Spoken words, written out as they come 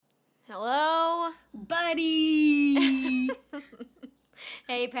Hello? Buddy!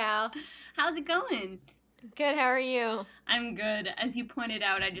 Hey, pal. How's it going? Good, how are you? I'm good. As you pointed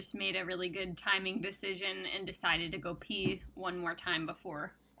out, I just made a really good timing decision and decided to go pee one more time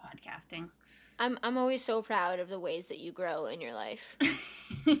before podcasting. I'm always so proud of the ways that you grow in your life.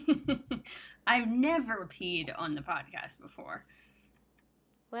 I've never peed on the podcast before.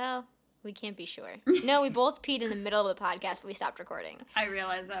 Well, we can't be sure. No, we both peed in the middle of the podcast, but we stopped recording. I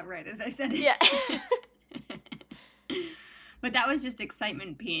realized that right as I said it. Yeah. But that was just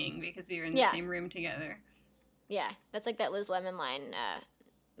excitement peeing because we were in the same room together. Yeah, that's like that Liz Lemon line,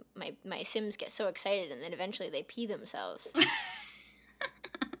 my Sims get so excited and then eventually they pee themselves. All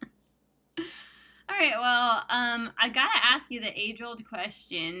right, well, I gotta ask you the age-old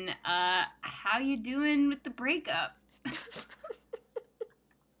question. How you doing with the breakup?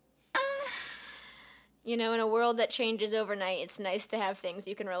 You know, in a world that changes overnight, it's nice to have things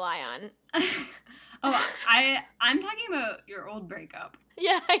you can rely on. Oh, I'm talking about your old breakup.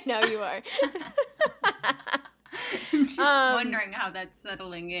 Yeah, I know you are. I'm just wondering how that's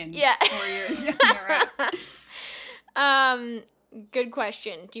settling in 4 years down the road. Good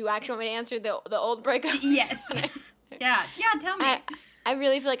question. Do you actually want me to answer the old breakup? Yes. Yeah, tell me. I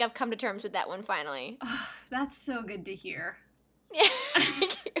really feel like I've come to terms with that one finally. Oh, that's so good to hear. Yeah,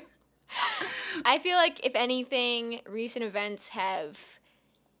 thank you. I feel like, if anything, recent events have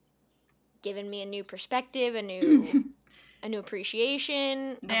given me a new perspective, a new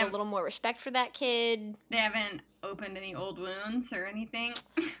appreciation, a little more respect for that kid. They haven't opened any old wounds or anything?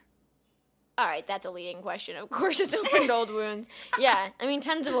 All right, that's a leading question. Of course it's opened old wounds. Yeah, I mean,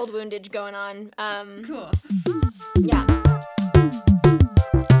 tons of old woundage going on. Cool. Yeah.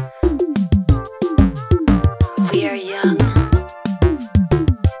 We are young.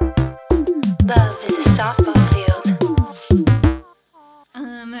 Love is a softball field.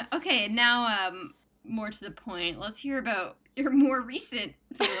 Okay, now, more to the point. Let's hear about your more recent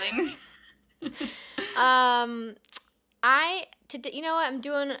feelings. You know what? I'm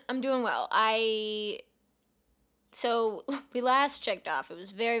doing well. So we last checked off. It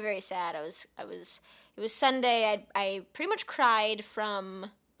was very, very sad. It was Sunday. I pretty much cried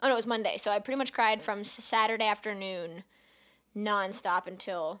from, oh no, it was Monday. So I pretty much cried from Saturday afternoon nonstop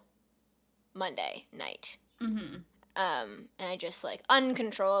until Monday night. Mm-hmm. And I just, like,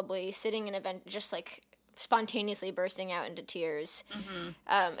 uncontrollably sitting in a vent, just, like, spontaneously bursting out into tears. Mm-hmm.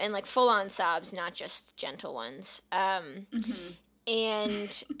 And, like, full-on sobs, not just gentle ones. Mm-hmm.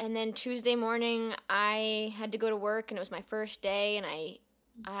 And then Tuesday morning, I had to go to work, and it was my first day, and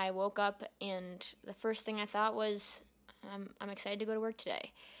I woke up, and the first thing I thought was, I'm excited to go to work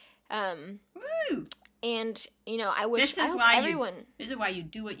today. Woo! And, you know, I hope everyone... This is why you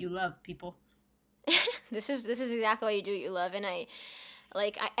do what you love, people. This is exactly why you do what you love, and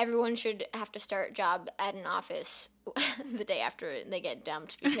everyone should have to start job at an office the day after they get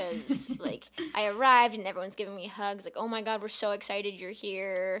dumped, because like I arrived and everyone's giving me hugs, like, oh my god, we're so excited you're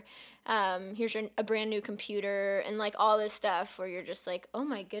here. Here's a brand new computer and like all this stuff where you're just like, oh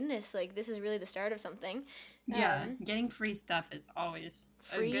my goodness, like this is really the start of something. Yeah, getting free stuff is always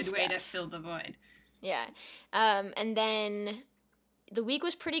a good way to fill the void. Yeah, and then the week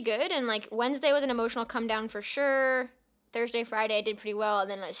was pretty good, and like Wednesday was an emotional come down for sure. Thursday, Friday, I did pretty well, and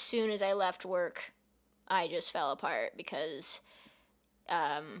then as soon as I left work, I just fell apart because,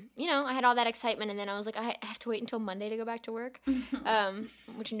 you know, I had all that excitement, and then I was like, I have to wait until Monday to go back to work,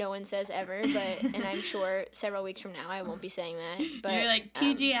 which no one says ever, and I'm sure several weeks from now I won't be saying that. But you're like,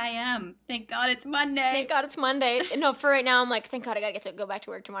 TGIM, thank God it's Monday. Thank God it's Monday. No, for right now, I'm like, thank God I gotta get to go back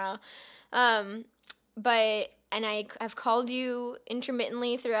to work tomorrow. And I've called you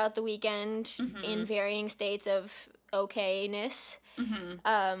intermittently throughout the weekend in varying states of okayness.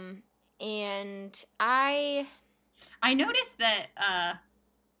 And I noticed that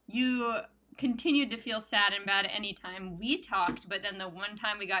you continued to feel sad and bad any time we talked, but then the one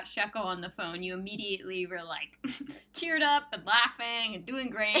time we got Shekel on the phone, you immediately were like cheered up and laughing and doing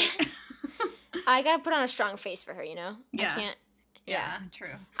great. I gotta put on a strong face for her, you know? Yeah. I can't. Yeah,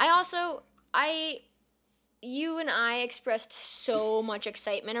 true. You and I expressed so much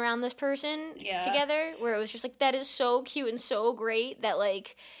excitement around this person together, where it was just like, that is so cute and so great that,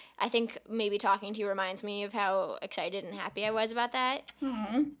 like, I think maybe talking to you reminds me of how excited and happy I was about that.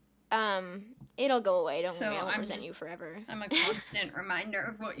 Mm-hmm. It'll go away. Don't worry, I won't resent you forever. I'm a constant reminder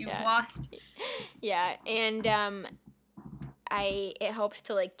of what you've lost. Yeah, and it helps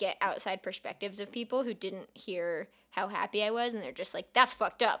to, like, get outside perspectives of people who didn't hear how happy I was, and they're just like, that's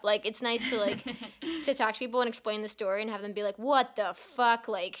fucked up. Like, it's nice to, like, to talk to people and explain the story and have them be like, what the fuck?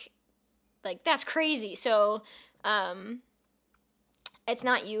 Like, that's crazy. So, It's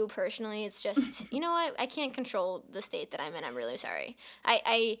not you personally. It's just, you know what? I can't control the state that I'm in. I'm really sorry.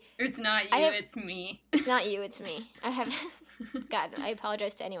 It's not you, it's me. It's not you, it's me. God, I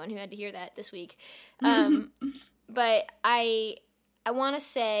apologize to anyone who had to hear that this week. But I want to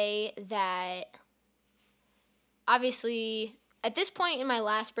say that obviously at this point in my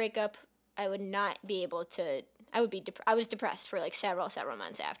last breakup, I would not be able to, I was depressed for like several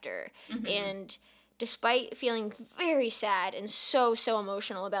months after. And despite feeling very sad and so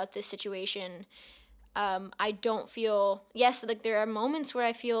emotional about this situation, I don't feel, yes, like there are moments where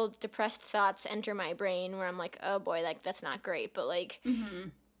I feel depressed thoughts enter my brain where I'm like, oh boy, like that's not great. But like,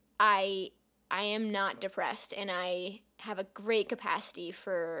 I am not depressed, and I have a great capacity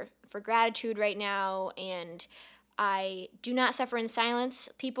for gratitude right now, and I do not suffer in silence.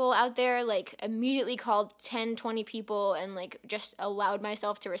 People out there, like, immediately called 10, 20 people and, like, just allowed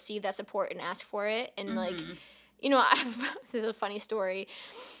myself to receive that support and ask for it. And, like, you know, this is a funny story.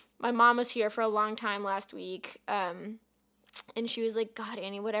 My mom was here for a long time last week, and she was like, God,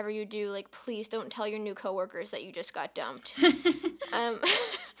 Annie, whatever you do, like, please don't tell your new coworkers that you just got dumped.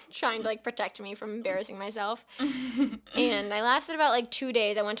 Trying to, like, protect me from embarrassing myself. And I lasted about, like, 2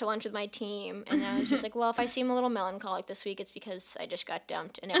 days. I went to lunch with my team, and I was just like, well, if I seem a little melancholic this week, it's because I just got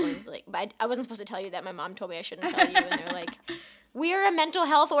dumped. And everyone's like, but I wasn't supposed to tell you that. My mom told me I shouldn't tell you. And they're like, we're a mental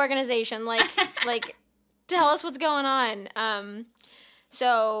health organization. Like, tell us what's going on.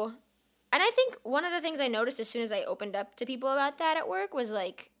 So, and I think one of the things I noticed as soon as I opened up to people about that at work was,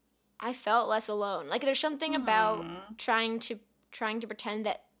 like, I felt less alone. Like, there's something about trying to pretend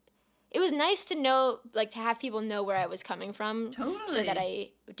that it was nice to know, like, to have people know where I was coming from. Totally. So that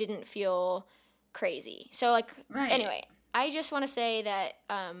I didn't feel crazy. So, like, Anyway, I just want to say that,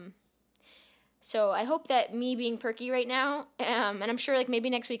 so I hope that me being perky right now, and I'm sure, like, maybe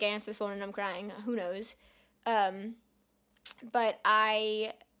next week I answer the phone and I'm crying. Who knows? But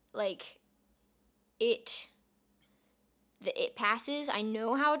I, like, it passes. I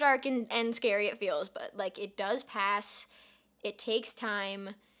know how dark and scary it feels, but, like, it does pass. It takes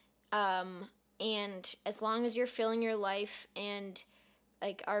time. And as long as you're filling your life and,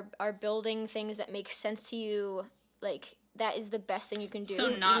 like, are building things that make sense to you, like, that is the best thing you can do. So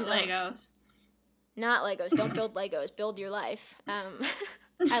not Legos. Not Legos. Don't build Legos. Build your life.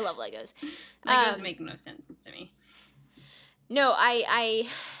 I love Legos. Legos make no sense to me. No,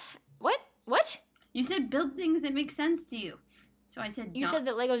 What? You said build things that make sense to you. So I said You said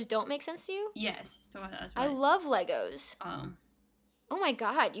that Legos don't make sense to you? Yes. So that's I love Legos. Oh my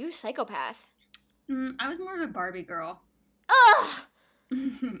God, you psychopath. I was more of a Barbie girl. Ugh!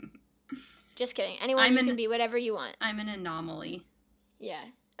 Just kidding. Anyone can be whatever you want. I'm an anomaly. Yeah.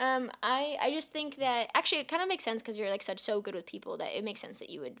 I just think that, actually, it kind of makes sense because you're, like, so good with people that it makes sense that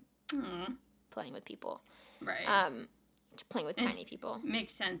you would playing with people. Right. Playing with tiny people.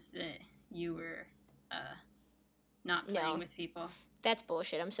 Makes sense that you were not playing with people. That's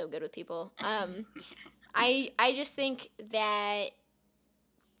bullshit. I'm so good with people. I just think that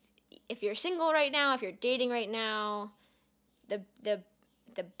if you're single right now, if you're dating right now, the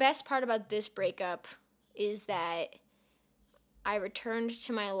best part about this breakup is that I returned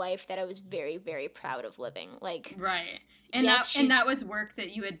to my life that I was very, very proud of living. Like, right. And that was work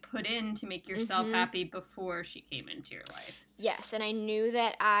that you had put in to make yourself happy before she came into your life. Yes, and I knew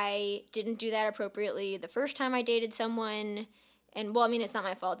that I didn't do that appropriately the first time I dated someone. And, well, I mean, it's not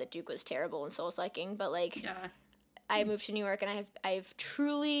my fault that Duke was terrible and soul-sucking, but, like, I moved to New York, and I've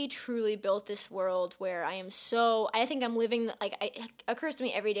truly, truly built this world where I think I'm living, it occurs to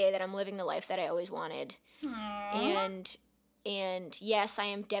me every day that I'm living the life that I always wanted. Aww. And yes, I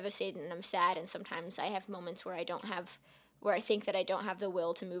am devastated and I'm sad, and sometimes I have moments where I think that I don't have the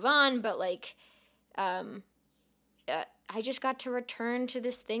will to move on, but, like, I just got to return to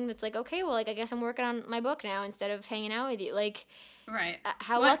this thing that's like, okay, well, like, I guess I'm working on my book now instead of hanging out with you. Like, right.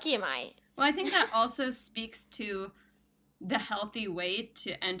 How lucky am I? Well, I think that also speaks to the healthy way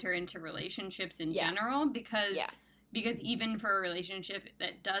to enter into relationships in general, because even for a relationship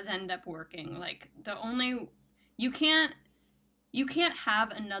that does end up working, like, you can't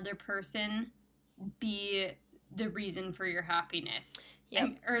have another person be the reason for your happiness.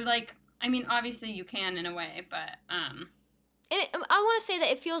 Yep. I mean, obviously you can in a way, but I want to say that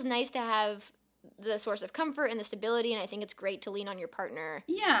it feels nice to have the source of comfort and the stability, and I think it's great to lean on your partner.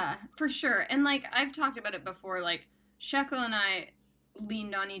 Yeah, for sure. And, like, I've talked about it before, like, Shekel and I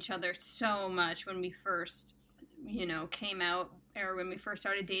leaned on each other so much when we first, came out, or when we first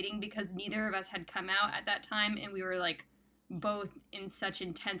started dating, because neither of us had come out at that time, and we were, like, both in such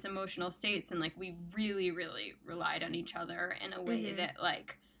intense emotional states, and, like, we really, really relied on each other in a way that,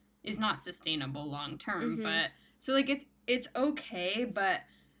 like, is not sustainable long term. But so, like, it's okay, but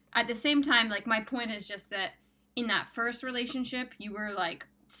at the same time, like, my point is just that in that first relationship, you were, like,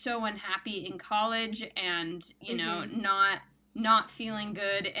 so unhappy in college and, you know, not feeling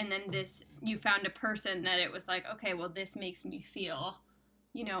good, and then you found a person that it was like, okay, well, this makes me feel,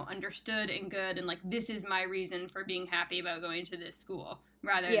 you know, understood and good, and, like, this is my reason for being happy about going to this school,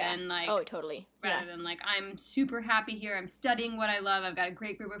 rather than, like, totally. rather than, like, I'm super happy here, I'm studying what I love, I've got a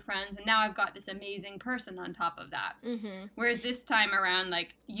great group of friends, and now I've got this amazing person on top of that. Whereas this time around,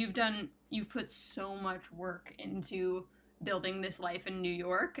 like, you've put so much work into building this life in New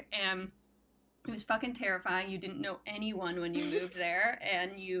York, and it was fucking terrifying. You didn't know anyone when you moved there,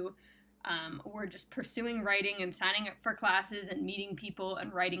 and you were just pursuing writing and signing up for classes and meeting people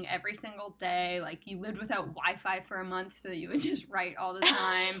and writing every single day. Like, you lived without Wi-Fi for a month, so you would just write all the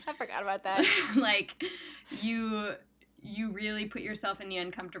time. I forgot about that. Like, you really put yourself in the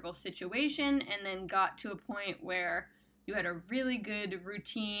uncomfortable situation, and then got to a point where you had a really good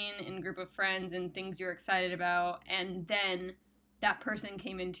routine and group of friends and things you're excited about, and then that person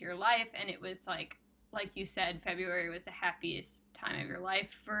came into your life, and it was like you said, February was the happiest time of your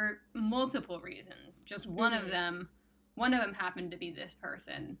life for multiple reasons. Just one of them happened to be this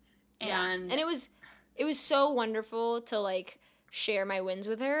person. And it was so wonderful to, like, share my wins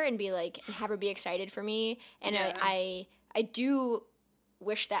with her and be like, and have her be excited for me. And I do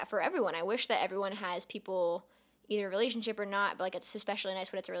wish that for everyone. I wish that everyone has people, either a relationship or not, but, like, it's especially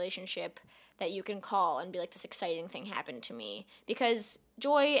nice when it's a relationship that you can call and be like, this exciting thing happened to me, because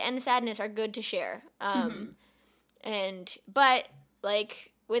joy and sadness are good to share. But,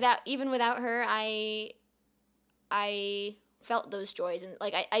 like, without her, I felt those joys, and,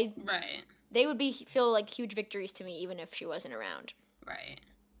 like, I right. They would feel like huge victories to me, even if she wasn't around. Right.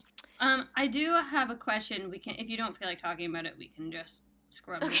 I do have a question. We can, if you don't feel like talking about it, we can just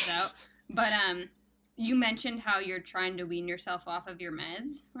scrub this out. But you mentioned how you're trying to wean yourself off of your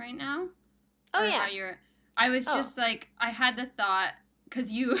meds right now. Oh, or yeah. I was just like, I had the thought,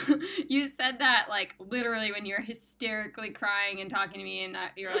 because you said that, like, literally when you were hysterically crying and talking to me, and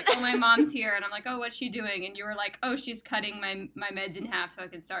you're like, oh, my mom's here, and I'm like, oh, what's she doing? And you were like, oh, she's cutting my meds in half so I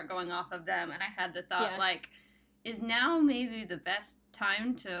can start going off of them. And I had the thought, like, is now maybe the best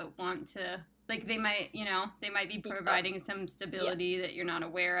time to want to, like, they might be providing some stability that you're not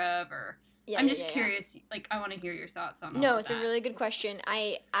aware of, or... I'm just curious, like, I want to hear your thoughts on all No, of it's that. a really good question.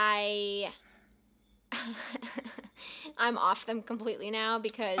 I'm off them completely now,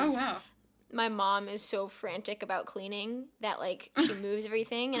 because my mom is so frantic about cleaning that, like, she moves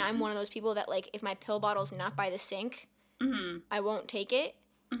everything, and I'm one of those people that, like, if my pill bottle's not by the sink, I won't take it.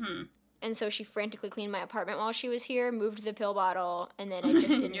 And so she frantically cleaned my apartment while she was here, moved the pill bottle, and then it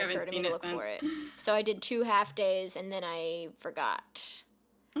just didn't occur to me to look for it. So I did 2 half days, and then I forgot.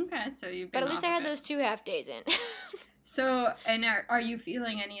 Okay, so you've been But at least off I had of it. those 2 half days in. So, and are you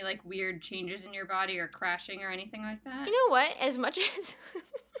feeling any, like, weird changes in your body or crashing or anything like that? You know what? As much as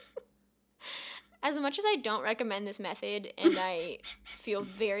I don't recommend this method, and I feel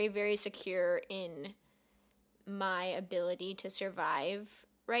very, very secure in my ability to survive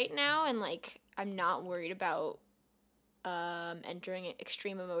right now, and, like, I'm not worried about entering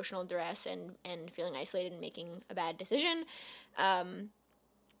extreme emotional duress and feeling isolated and making a bad decision.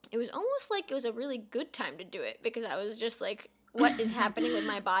 It was almost like it was a really good time to do it, because I was just like, what is happening with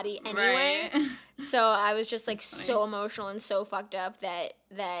my body anyway? Right. So I was just, like, so emotional and so fucked up that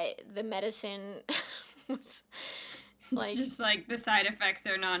the medicine was, like... It's just, like, the side effects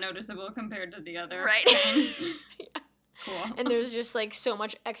are not noticeable compared to the other. Right. Yeah. Cool. And there's just, like, so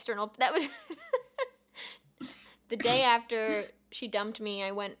much external... That was... The day after she dumped me,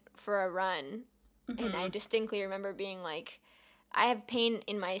 I went for a run, and I distinctly remember being like... I have pain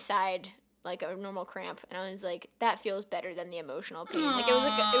in my side, like a normal cramp, and I was like, that feels better than the emotional pain. Aww. Like,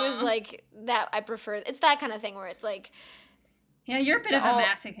 it was like that. I prefer, it's that kind of thing where it's like, yeah, you're a bit of a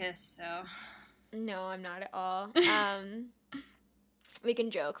masochist, so. No, I'm not at all. We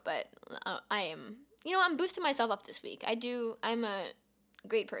can joke, but I am, I'm boosting myself up this week. I'm a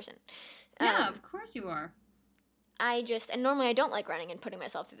great person. Yeah, of course you are. And normally I don't like running and putting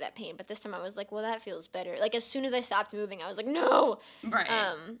myself through that pain, but this time I was like, well, that feels better. Like, as soon as I stopped moving, I was like, no!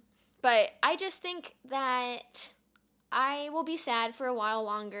 Right. But I just think that I will be sad for a while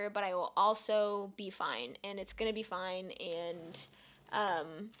longer, but I will also be fine, and it's gonna be fine, and,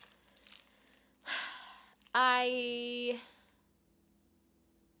 I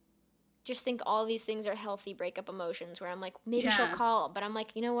just think all these things are healthy breakup emotions, where I'm like, maybe she'll call, but I'm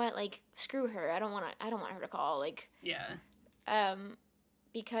like, you know what, like, screw her. I don't want her to call, like,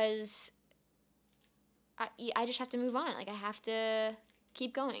 because I just have to move on. Like, I have to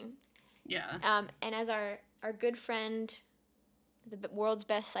keep going. Yeah. And as our our good friend, the world's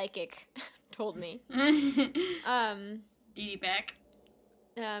best psychic, told me. Dee Beck.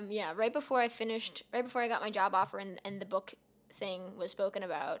 Yeah, right before I got my job offer and the book thing was spoken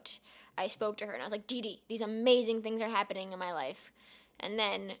about, I spoke to her and I was like, Dee, these amazing things are happening in my life. And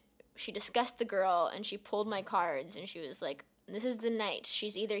then she discussed the girl and she pulled my cards and she was like, this is the night.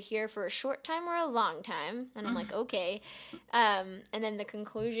 She's either here for a short time or a long time. And I'm like, okay. And then the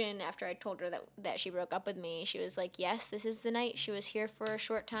conclusion, after I told her that she broke up with me, she was like, yes, this is the night. She was here for a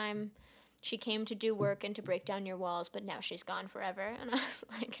short time. She came to do work and to break down your walls, but now she's gone forever. And I was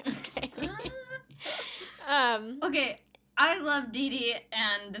like, okay. Okay, I love Dee Dee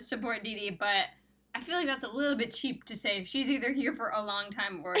and support Dee Dee, but I feel like that's a little bit cheap to say she's either here for a long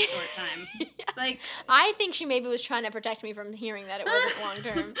time or a short time. Yeah. Like, I think she maybe was trying to protect me from hearing that it wasn't long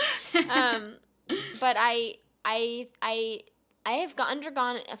term. But I have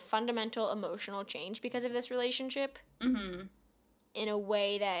undergone a fundamental emotional change because of this relationship in a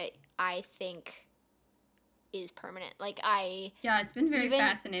way that I think is permanent. yeah, it's been very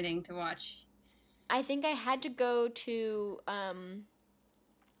fascinating to watch. I think I had to go to a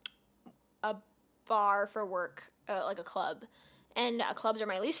bar for work, like a club. And clubs are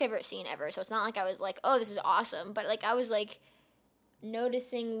my least favorite scene ever, so it's not like I was like, oh, this is awesome. But, like, I was, like,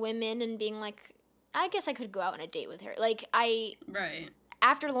 noticing women and being like, I guess I could go out on a date with her. Like, Right.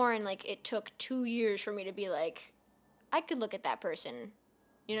 After Lauren, like, it took 2 years for me to be like, I could look at that person.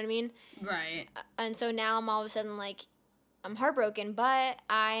 You know what I mean? Right. And so now I'm all of a sudden, like, I'm heartbroken, but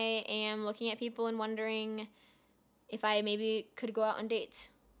I am looking at people and wondering if I maybe could go out on dates.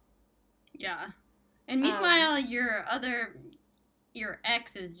 Yeah. And meanwhile, your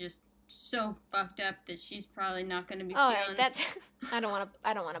ex is just so fucked up that she's probably not going to be feeling... that's... I don't want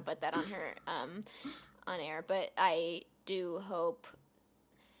to put that on her on air, but I do hope...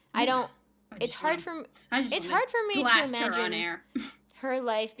 It's hard for me to imagine her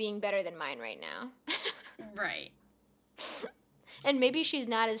life being better than mine right now. Right. And maybe she's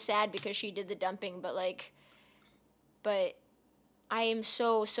not as sad because she did the dumping, but I am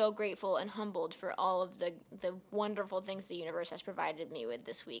so, so grateful and humbled for all of the wonderful things the universe has provided me with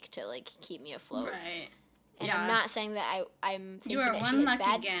this week to, like, keep me afloat. Right. And I'm not saying that I'm thinking you are that one she has lucky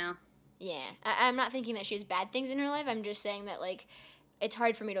bad... gal. Yeah. I'm not thinking that she has bad things in her life. I'm just saying that, like, it's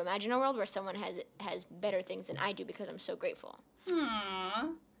hard for me to imagine a world where someone has better things than I do because I'm so grateful.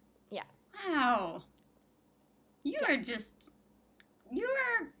 Aww. Yeah. Wow. You are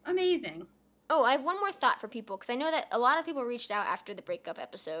amazing. Oh, I have one more thought for people, because I know that a lot of people reached out after the breakup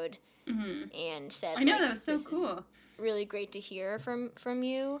episode and said, I know, like, that was so this cool. Is really great to hear from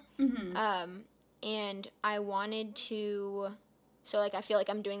you. And I wanted to, so, like, I feel like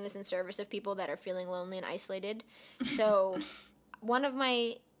I'm doing this in service of people that are feeling lonely and isolated. So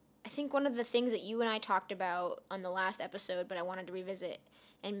I think one of the things that you and I talked about on the last episode, but I wanted to revisit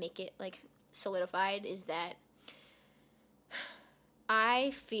and make it, like, solidified, is that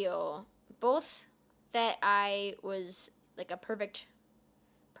I feel both that I was, like, a perfect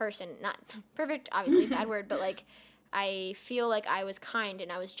person, not perfect, obviously, bad word, but, like, I feel like I was kind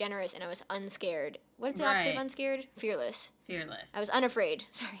and I was generous and I was unscared. What's the opposite of unscared? Fearless. Fearless. I was unafraid.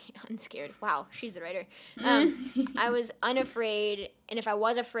 Sorry, unscared. Wow, she's the writer. I was unafraid, and if I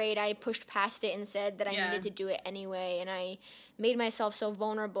was afraid, I pushed past it and said that I needed to do it anyway, and I made myself so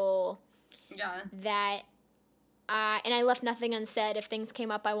vulnerable that and I left nothing unsaid. If things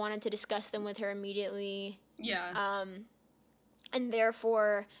came up, I wanted to discuss them with her immediately. Yeah. And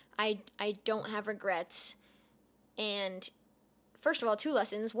therefore, I don't have regrets. And first of all, 2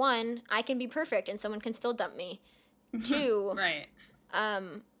 lessons. 1, I can be perfect and someone can still dump me. 2, right.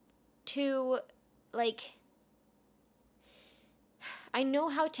 2, like, I know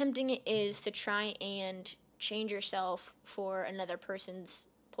how tempting it is to try and change yourself for another person's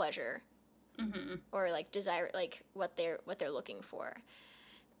pleasure. Or, like, desire, like, what they're looking for.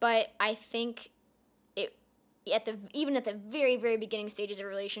 But I think even at the very, very beginning stages of a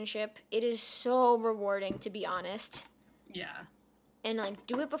relationship, it is so rewarding to be honest. Yeah. And, like,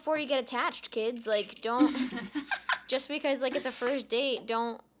 do it before you get attached, kids. Like, don't just because, like, it's a first date,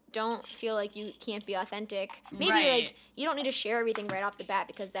 don't feel like you can't be authentic. Maybe like you don't need to share everything right off the bat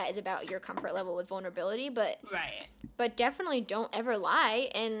because that is about your comfort level with vulnerability, but definitely don't ever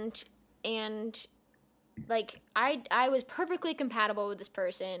lie and like I was perfectly compatible with this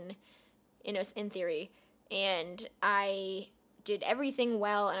person, you know, in theory, and I did everything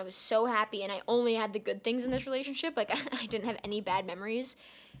well, and I was so happy, and I only had the good things in this relationship. Like, I didn't have any bad memories,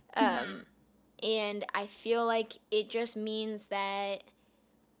 and I feel like it just means that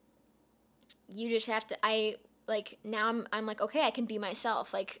you just have to. Now I'm like, okay, I can be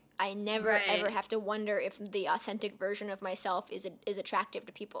myself. Like, I never Right. ever have to wonder if the authentic version of myself is attractive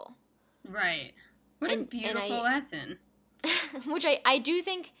to people. Right. What a And beautiful I- lesson. Which I do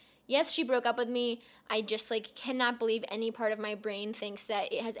think, yes, she broke up with me. I just like cannot believe any part of my brain thinks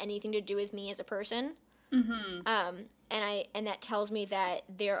that it has anything to do with me as a person. Mm-hmm. And that tells me that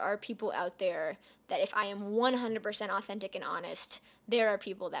there are people out there that if I am 100% authentic and honest, there are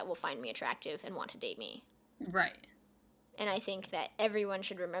people that will find me attractive and want to date me. Right. And I think that everyone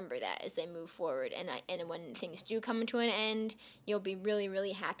should remember that as they move forward. And when things do come to an end, you'll be really,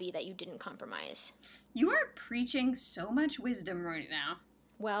 really happy that you didn't compromise. You are preaching so much wisdom right now.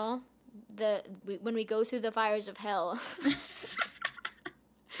 Well, when we go through the fires of hell,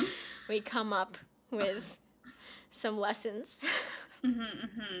 we come up with some lessons.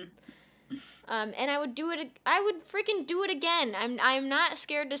 And I would do it. I would freaking do it again. I'm not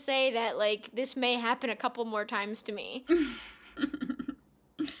scared to say that like this may happen a couple more times to me.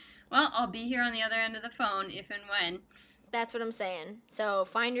 Well, I'll be here on the other end of the phone if and when. That's what I'm saying. So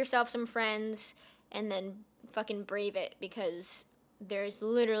find yourself some friends and then fucking brave it, because there's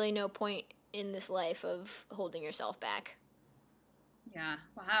literally no point in this life of holding yourself back. Yeah.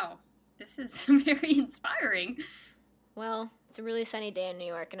 Wow. This is very inspiring. Well, it's a really sunny day in New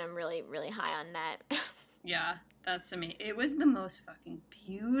York, and I'm really, really high on that. Yeah, that's amazing. It was the most fucking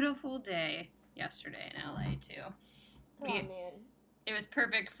beautiful day yesterday in LA, too. Oh, man. It was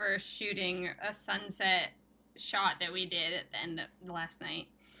perfect for shooting a sunset shot that we did at the end of last night.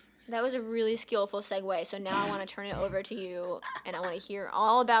 That was a really skillful segue, so now I want to turn it over to you, and I want to hear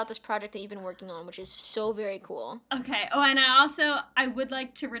all about this project that you've been working on, which is so very cool. Okay. Oh, and I would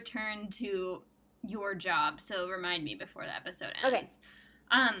like to return to your job, so remind me before the episode ends. Okay.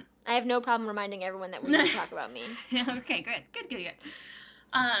 I have no problem reminding everyone that we're going to talk about me. Okay, good.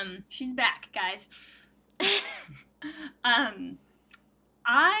 She's back, guys.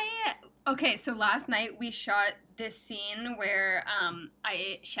 Okay, so last night we shot this scene where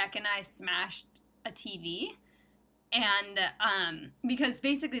Shek and I smashed a TV, and because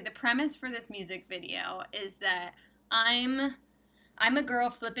basically the premise for this music video is that I'm a girl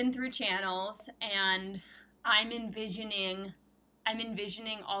flipping through channels, and I'm envisioning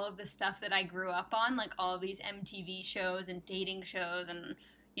all of the stuff that I grew up on, like all of these MTV shows and dating shows and,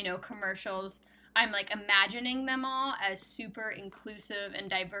 you know, commercials. I'm like imagining them all as super inclusive and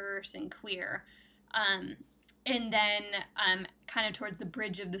diverse and queer. And then kind of towards the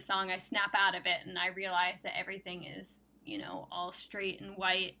bridge of the song, I snap out of it and I realize that everything is, you know, all straight and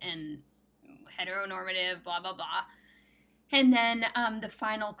white and heteronormative, blah, blah, blah. And then the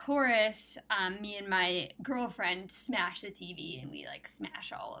final chorus, me and my girlfriend smash the TV, and we like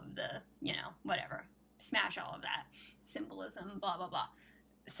smash all of the, you know, whatever, smash all of that symbolism, blah, blah, blah.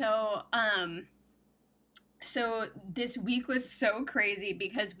 So this week was so crazy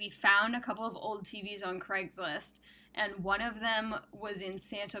because we found a couple of old TVs on Craigslist, and one of them was in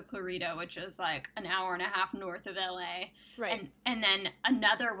Santa Clarita, which is like an hour and a half north of LA. Right. And then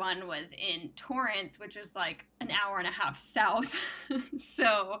another one was in Torrance, which is like an hour and a half south.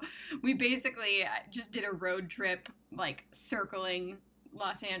 So we basically just did a road trip, like circling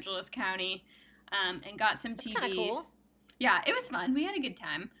Los Angeles County, and got some TVs. That's kind of cool. Yeah, it was fun. We had a good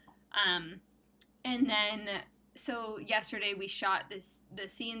time. And then, so yesterday we shot the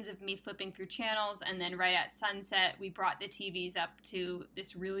scenes of me flipping through channels, and then right at sunset we brought the TVs up to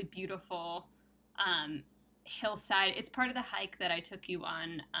this really beautiful hillside. It's part of the hike that I took you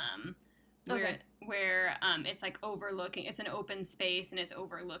on, where it's like overlooking. It's an open space and it's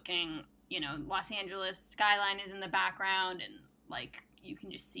overlooking, you know, Los Angeles skyline is in the background, and like you can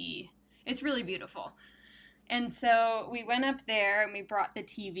just see. It's really beautiful. And so we went up there and we brought the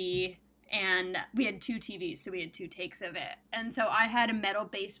TV. And we had two TVs, so we had two takes of it. And so I had a metal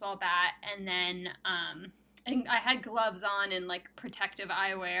baseball bat, and then and I had gloves on and like protective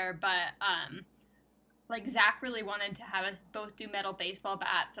eyewear, but like Zach really wanted to have us both do metal baseball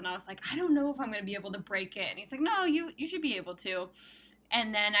bats, and I was like, I don't know if I'm gonna be able to break it. And he's like, no, you should be able to.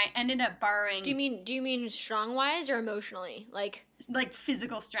 And then I ended up borrowing. Do you mean strong wise or emotionally? Like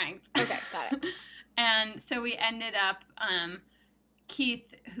physical strength. Okay, got it. And so we ended up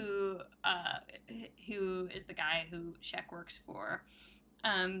Keith, who is the guy who Shek works for,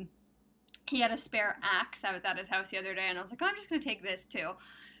 he had a spare axe. I was at his house the other day, and I was like, oh, I'm just going to take this, too.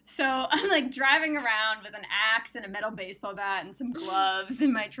 So I'm, like, driving around with an axe and a metal baseball bat and some gloves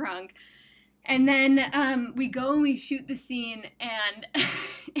in my trunk. And then we go and we shoot the scene, and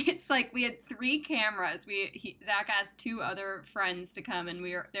it's like we had 3 cameras. Zach asked 2 other friends to come, and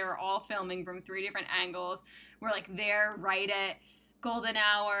they were all filming from 3 different angles. We're, like, there right at golden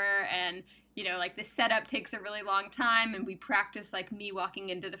hour, and you know, like the setup takes a really long time, and we practice like me walking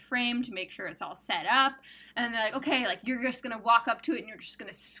into the frame to make sure it's all set up. And they're like, okay, like you're just gonna walk up to it and you're just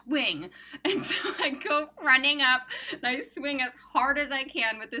gonna swing. And so I go running up and I swing as hard as I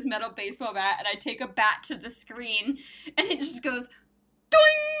can with this metal baseball bat, and I take a bat to the screen and it just goes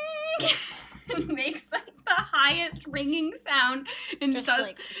doing and makes like the highest ringing sound and Just does,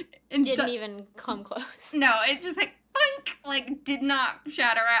 like and didn't do- even come close. no, it's just like boink, like did not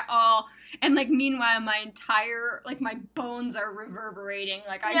shatter at all. And like meanwhile my entire like my bones are reverberating.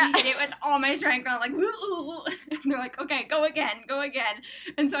 Like I hit it with all my strength and I'm like ooh. And they're like, okay, go again.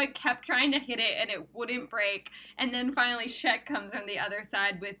 And so I kept trying to hit it and it wouldn't break. And then finally Shek comes from the other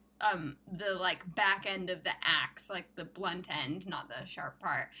side with the like back end of the axe, like the blunt end, not the sharp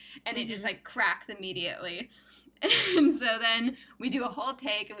part. And it just like cracks immediately. And so then we do a whole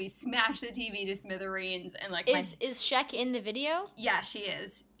take and we smash the TV to smithereens and like Is Shek in the video? yeah, she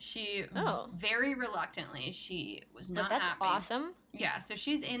is. She very reluctantly. She was not But that's happy. awesome. Yeah, so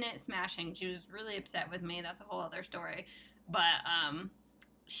she's in it smashing. She was really upset with me. That's a whole other story. But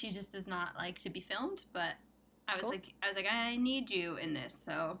she just does not like to be filmed, but I was like I need you in this,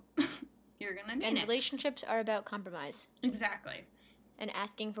 so you're gonna be in And it. relationships are about compromise Exactly. and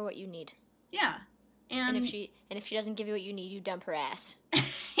asking for what you need. Yeah. And if she doesn't give you what you need, you dump her ass.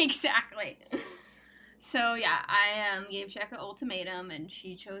 exactly. So yeah, I gave Shek an ultimatum, and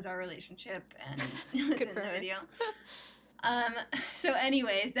she chose our relationship, and it was Good in for the her. video. So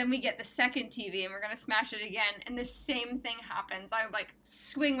anyways, then we get the second TV, and we're gonna smash it again, and the same thing happens. I like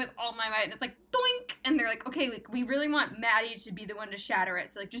swing with all my might, and it's like doink, and they're like, okay, like, we really want Maddie to be the one to shatter it,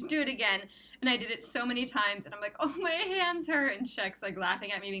 so like just do it again. And I did it so many times, and I'm like, oh, my hands hurt, and Shek's like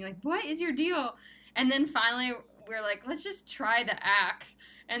laughing at me, being like, what is your deal? And then finally, we're like, let's just try the axe.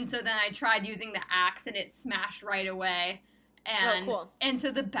 And so then I tried using the axe, and it smashed right away. And, cool. And so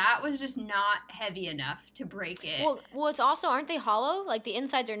the bat was just not heavy enough to break it. Well, it's also, aren't they hollow? Like, the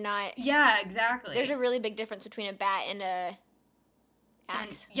insides are not... Yeah, exactly. There's a really big difference between a bat and a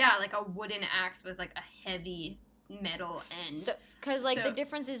axe. And, yeah, like a wooden axe with, like, a heavy metal end. So, because, like, the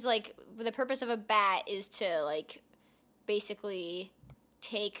difference is, like, the purpose of a bat is to, like, basically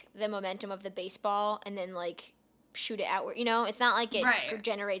take the momentum of the baseball and then, like, shoot it outward. You know, it's not like it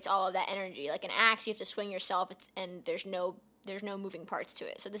generates all of that energy. Like an axe, you have to swing yourself, and there's no moving parts to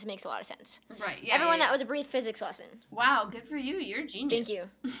it. So this makes a lot of sense. Right. Yeah. Everyone, that was a brief physics lesson. Wow, good for you. You're a genius.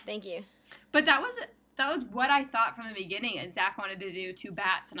 Thank you. But that was what I thought from the beginning. And Zach wanted to do 2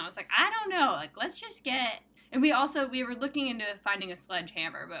 bats, and I was like, I don't know. Like, let's just get. And we were looking into finding a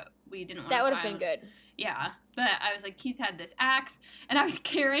sledgehammer, but we didn't want to. That would have been good. Yeah, but I was like, Keith had this axe, and I was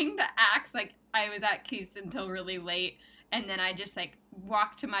carrying the axe, like, I was at Keith's until really late, and then I just, like,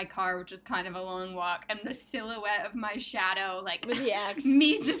 walked to my car, which was kind of a long walk, and the silhouette of my shadow, like, with the axe.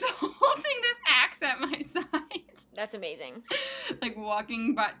 Me just holding this axe at my side. That's amazing. Like,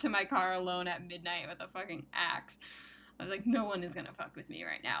 walking back to my car alone at midnight with a fucking axe. I was like, no one is gonna fuck with me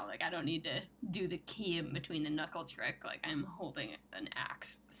right now. Like, I don't need to do the key in between the knuckle trick. Like, I'm holding an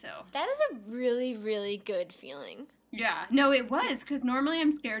axe, so. That is a really, really good feeling. Yeah. No, it was, because normally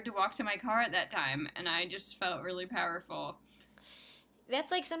I'm scared to walk to my car at that time, and I just felt really powerful.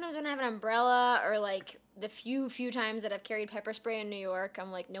 That's like sometimes when I have an umbrella, or like the few times that I've carried pepper spray in New York,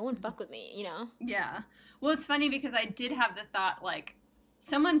 I'm like, no one fuck with me, you know? Yeah. Well, it's funny because I did have the thought, like,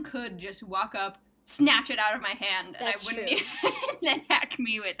 someone could just walk up, snatch it out of my hand, and That's I wouldn't true. even then hack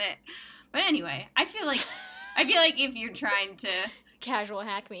me with it. But anyway, I feel like if you're trying to Casual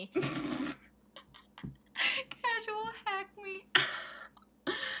hack me. casual hack me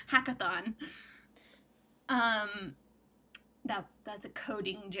hackathon. That's a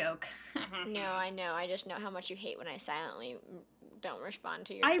coding joke. No, I know. I just know how much you hate when I silently don't respond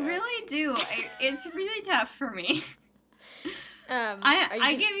to your I jokes. really do. It's really tough for me. Do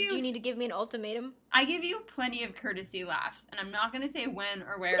you need to give me an ultimatum? I give you plenty of courtesy laughs, and I'm not going to say when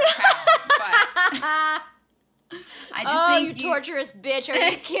or where or how, but I just think you torturous bitch. Are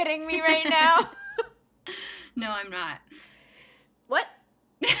you kidding me right now? No, I'm not. What?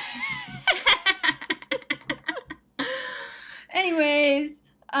 Anyways,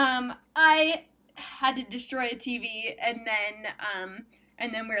 I had to destroy a TV, and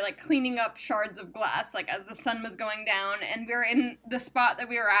then we were, like, cleaning up shards of glass, like, as the sun was going down, and we were in the spot that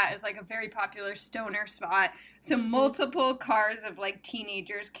we were at is, like, a very popular stoner spot, so multiple cars of, like,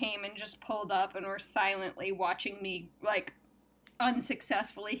 teenagers came and just pulled up and were silently watching me, like,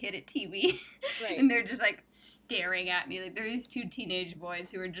 unsuccessfully hit a TV, Right. and they're just, like, staring at me, like, there are these 2 teenage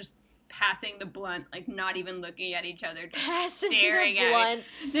boys who are just passing the blunt, like, not even looking at each other, just Passing staring the at blunt.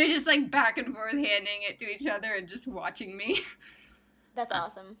 it. They're just, like, back and forth handing it to each other and just watching me. That's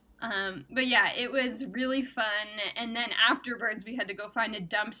awesome. But yeah, it was really fun. And then afterwards, we had to go find a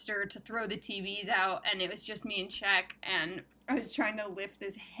dumpster to throw the TVs out, and it was just me and Check, and I was trying to lift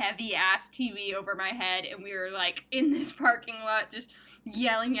this heavy ass TV over my head, and we were like in this parking lot just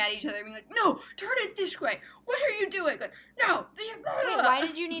yelling at each other, being like, "No, turn it this way. What are you doing? Like, no." Wait, why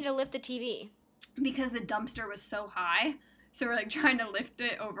did you need to lift the TV? Because the dumpster was so high, so we're like trying to lift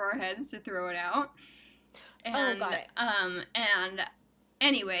it over our heads to throw it out. And, got it. And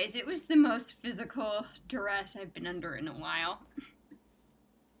anyways, it was the most physical duress I've been under in a while.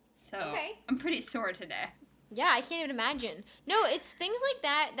 So Okay. I'm pretty sore today. Yeah, I can't even imagine. No, it's things like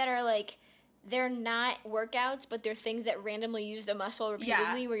that that are like, they're not workouts, but they're things that randomly use the muscle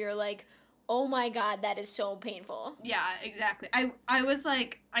repeatedly where you're like, oh my god, that is so painful. Yeah, exactly. I was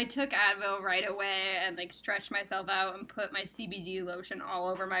like, I took Advil right away and like stretched myself out and put my CBD lotion all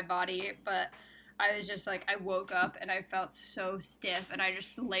over my body, but I was just like, I woke up and I felt so stiff and I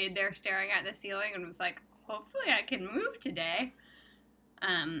just laid there staring at the ceiling and was like, hopefully I can move today.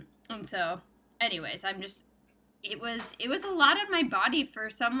 And so, anyways, it was a lot on my body for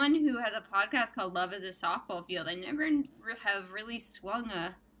someone who has a podcast called Love is a Softball Field. I never have really swung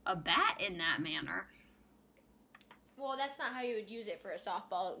a bat in that manner. Well, that's not how you would use it for a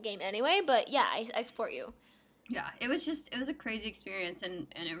softball game anyway, but yeah, I support you. Yeah, it was a crazy experience, and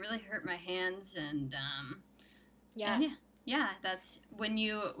it really hurt my hands, and yeah, that's when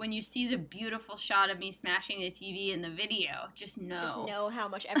you see the beautiful shot of me smashing the TV in the video, just know how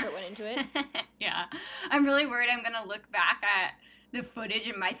much effort went into it. Yeah, I'm really worried I'm gonna look back at the footage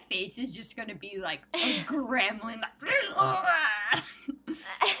and my face is just gonna be like a gremlin, like,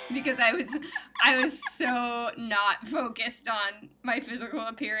 because I was so not focused on my physical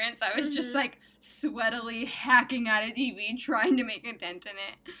appearance. I was just like sweatily hacking at a TV trying to make a dent in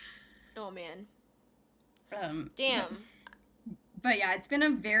it. Oh man. Damn. But yeah, it's been a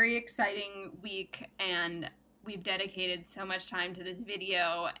very exciting week, and we've dedicated so much time to this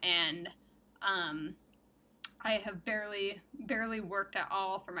video, and I have barely worked at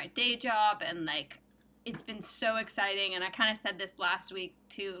all for my day job, and like it's been so exciting. And I kind of said this last week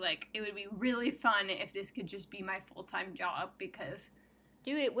too, like it would be really fun if this could just be my full-time job, because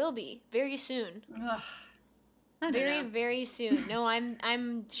dude, it will be very soon. Ugh, I don't know. Very soon. No,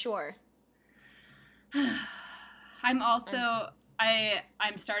 I'm sure. I'm also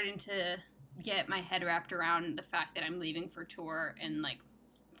I'm starting to get my head wrapped around the fact that I'm leaving for tour in like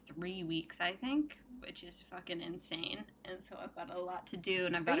 3 weeks, I think, which is fucking insane. And so I've got a lot to do,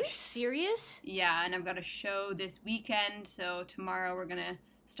 and I've got Are you serious? Yeah, and I've got a show this weekend, so tomorrow we're gonna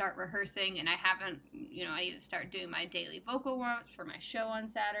start rehearsing, and I haven't, I need to start doing my daily vocal warm-ups for my show on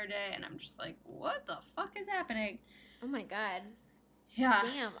Saturday, and I'm just like, what the fuck is happening? Oh my god. Yeah.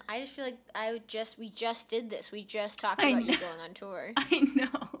 Damn, I just feel like we just did this. We just talked about you going on tour.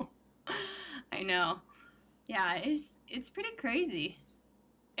 I know. Yeah, it's pretty crazy.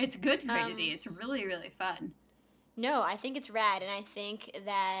 It's good crazy. It's really, really fun. No, I think it's rad, and I think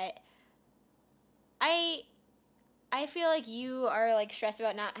that I feel like you are like stressed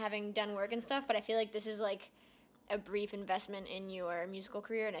about not having done work and stuff, but I feel like this is like a brief investment in your musical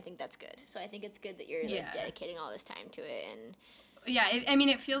career, and I think that's good. So I think it's good that you're like dedicating all this time to it. And yeah,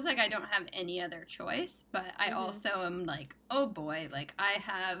 it feels like I don't have any other choice, but I also am like, oh boy, like I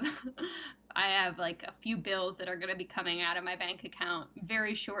have like a few bills that are going to be coming out of my bank account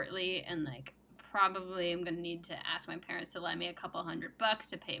very shortly, and like probably I'm going to need to ask my parents to lend me a couple $100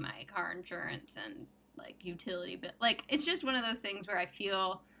 to pay my car insurance and like utility bill. Like it's just one of those things where I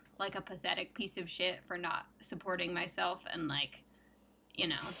feel like a pathetic piece of shit for not supporting myself, and like,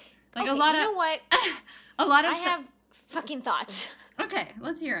 like a lot of, you know what? A lot of I have fucking thoughts. Okay,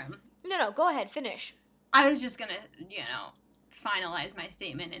 let's hear them. No, go ahead, finish. I was just gonna, finalize my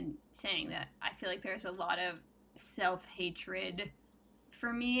statement in saying that I feel like there's a lot of self-hatred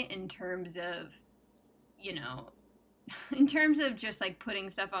for me in terms of, just like putting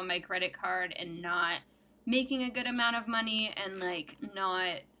stuff on my credit card and not making a good amount of money, and like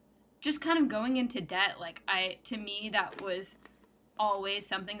not just kind of going into debt. Like to me, that was always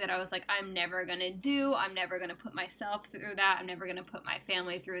something that I was like, I'm never gonna do. I'm never gonna put myself through that. I'm never gonna put my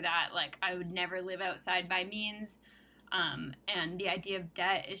family through that. Like I would never live outside my means. And the idea of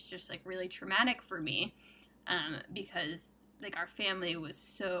debt is just like really traumatic for me, because like our family was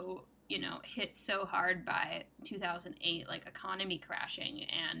so, hit so hard by 2008, like economy crashing,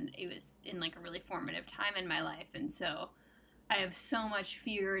 and it was in like a really formative time in my life. And so I have so much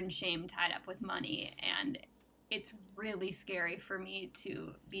fear and shame tied up with money, and it's really scary for me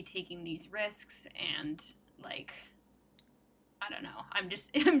to be taking these risks, and like, I don't know, I'm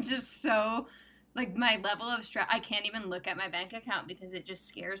just so Like, my level of stress, I can't even look at my bank account because it just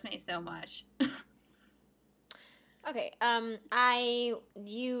scares me so much. Okay,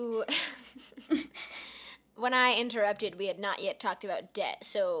 when I interrupted, we had not yet talked about debt,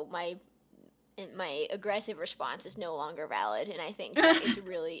 so my aggressive response is no longer valid, and I think that it's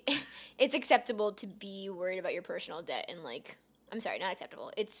really, it's acceptable to be worried about your personal debt, and like, I'm sorry, not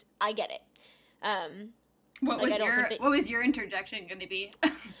acceptable. I get it. What was your interjection going to be?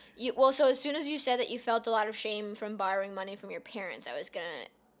 So as soon as you said that you felt a lot of shame from borrowing money from your parents, I was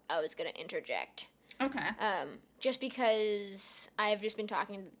gonna interject. Okay. Just because I've just been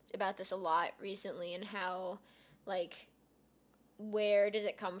talking about this a lot recently, and how, like, where does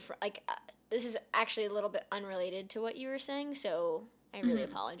it come from? Like, this is actually a little bit unrelated to what you were saying, so I really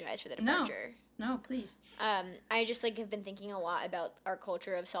apologize for the departure. No, please. I just, like, have been thinking a lot about our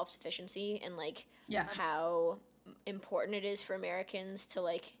culture of self-sufficiency, and, like, Yeah. how important it is for Americans to,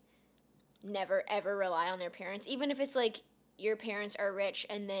 like, never ever rely on their parents, even if it's like your parents are rich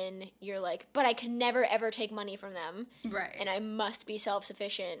and then you're like, but I can never ever take money from them, Right. and I must be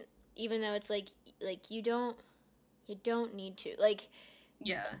self-sufficient, even though it's like you don't need to. Like,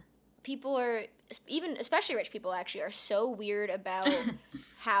 Yeah. people are, even especially rich people actually, are so weird about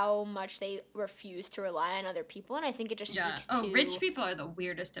how much they refuse to rely on other people, and I think it just speaks to rich people are the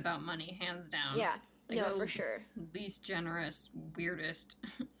weirdest about money, hands down. Yeah. Like, No, for sure. Least generous, weirdest.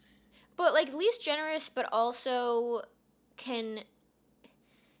 But, like, least generous, but also can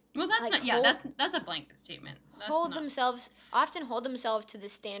Well, that's like, not. Yeah, that's a blanket statement. That's hold not- themselves to the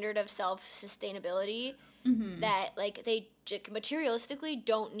standard of self-sustainability Mhm. that, like, they materialistically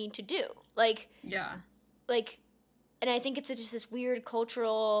don't need to do. Like, Yeah. and I think it's just this weird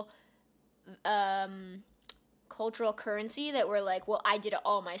cultural currency that we're like, well, I did it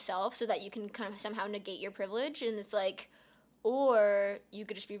all myself, so that you can kind of somehow negate your privilege, and it's like, or you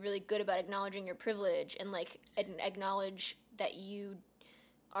could just be really good about acknowledging your privilege and, like, acknowledge that you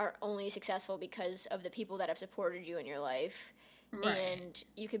are only successful because of the people that have supported you in your life. Right. And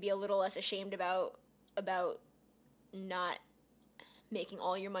you could be a little less ashamed about not making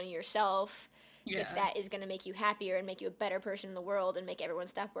all your money yourself, Yeah. if that is going to make you happier and make you a better person in the world and make everyone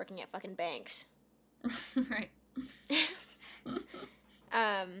stop working at fucking banks. Right.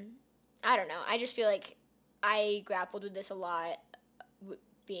 I don't know. I just feel like I grappled with this a lot,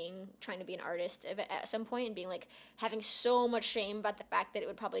 trying to be an artist at some point, and being like, having so much shame about the fact that it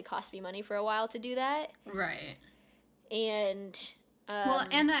would probably cost me money for a while to do that. Right. And Well,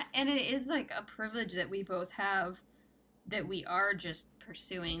 and it is like a privilege that we both have, that we are just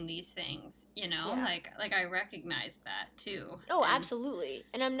pursuing these things, you know? Yeah. Like I recognize that too. Oh, And- absolutely.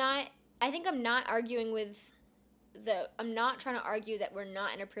 And I'm not trying to argue that we're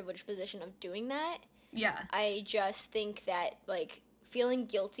not in a privileged position of doing that. Yeah. I just think that, like, feeling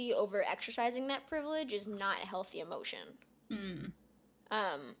guilty over exercising that privilege is not a healthy emotion. Mm.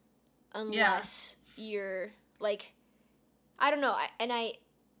 Unless you're, like, I don't know.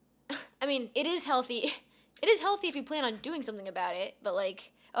 I mean, it is healthy. It is healthy if you plan on doing something about it, but,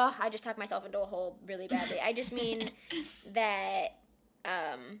 like, I just talked myself into a hole really badly. I just mean that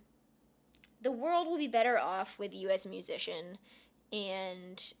the world will be better off with you as a musician,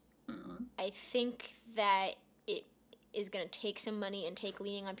 and I think that it is going to take some money and take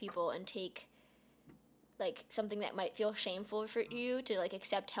leaning on people and take, like, something that might feel shameful for you to, like,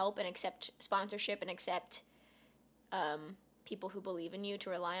 accept help and accept sponsorship and accept people who believe in you to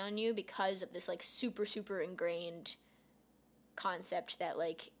rely on you, because of this, like, super, super ingrained concept that,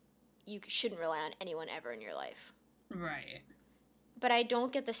 like, you shouldn't rely on anyone ever in your life. Right. But I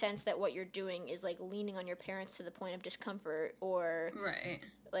don't get the sense that what you're doing is, like, leaning on your parents to the point of discomfort, or Right.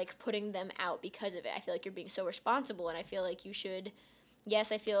 like, putting them out because of it. I feel like you're being so responsible, and I feel like you should,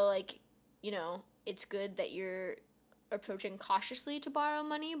 yes, I feel like, you know, it's good that you're approaching cautiously to borrow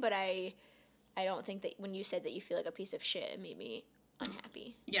money, but I don't think that when you said that you feel like a piece of shit, it made me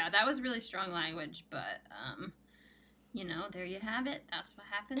unhappy. Yeah, that was really strong language, but you know, there you have it. That's what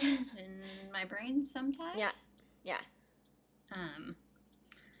happens in my brain sometimes. Yeah. Yeah.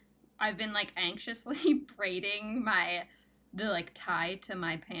 I've been, like, anxiously braiding the like tie to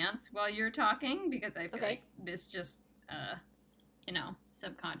my pants while you're talking, because I feel Okay. like this just you know,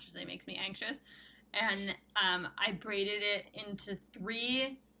 subconsciously makes me anxious. And I braided it into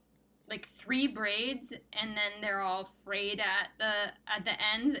three braids, and then they're all frayed at the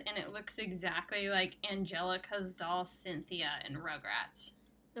ends, and it looks exactly like Angelica's doll Cynthia in Rugrats.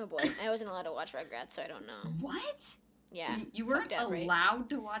 Oh boy, I wasn't allowed to watch Rugrats, so I don't know. What? Yeah. You weren't fucked up, right? allowed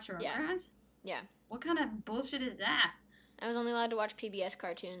to watch Rugrats? Yeah. Yeah. What kind of bullshit is that? I was only allowed to watch PBS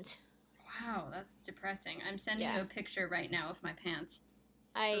cartoons. Wow, that's depressing. I'm sending Yeah. you a picture right now of my pants.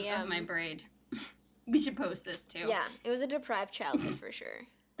 I Of my braid. We should post this too. Yeah, it was a deprived childhood for sure.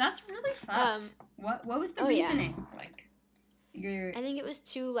 That's really fucked. What was the yeah. reasoning? Like, I think it was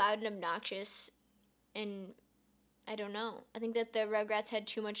too loud and obnoxious, and I don't know. I think that the Rugrats had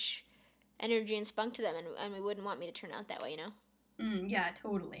too much energy and spunk to them, and we wouldn't want me to turn out that way, you know? Yeah,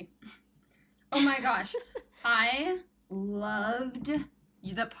 totally. Oh my gosh. I loved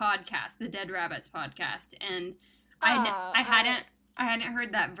the podcast, the Dead Rabbits podcast, and I hadn't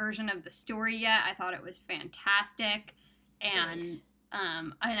heard that version of the story yet. I thought it was fantastic, and Thanks.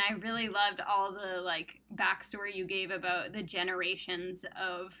 and I really loved all the like backstory you gave about the generations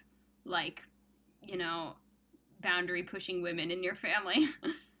of like, you know, boundary pushing women in your family.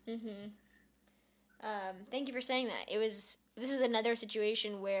 Mm-hmm. Thank you for saying that. This is another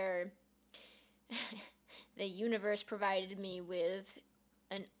situation where the universe provided me with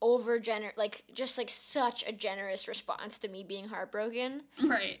an such a generous response to me being heartbroken.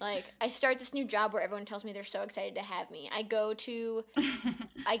 Right. Like, I start this new job where everyone tells me they're so excited to have me. I get to,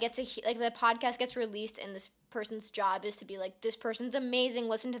 the podcast gets released and this person's job is to be like, this person's amazing,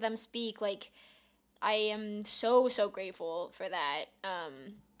 listen to them speak. Like, I am so, so grateful for that.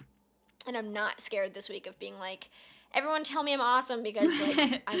 And I'm not scared this week of being like, everyone tell me I'm awesome, because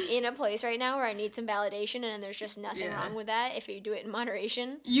like I'm in a place right now where I need some validation, and there's just nothing wrong with that if you do it in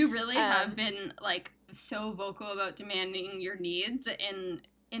moderation. You really have been like so vocal about demanding your needs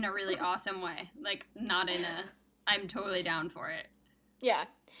in a really awesome way. Like, not in a I'm totally down for it. Yeah.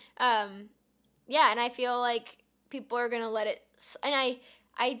 Yeah, and I feel like people are going to let it and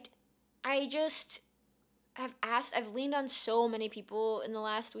I just I've leaned on so many people in the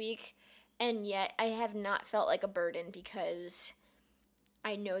last week, and yet I have not felt like a burden, because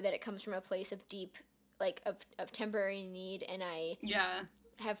I know that it comes from a place of deep, like, of temporary need, and I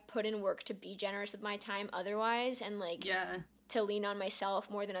have put in work to be generous with my time otherwise, and, like, to lean on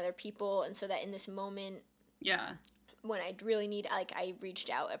myself more than other people, and so that in this moment, when I really need, like, I reached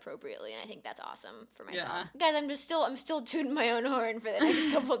out appropriately, and I think that's awesome for myself. Guys, I'm still tooting my own horn for the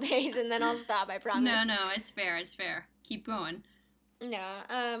next couple days, and then I'll stop, I promise. No, it's fair. Keep going.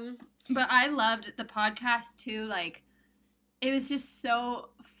 Yeah, But I loved the podcast too. Like, it was just so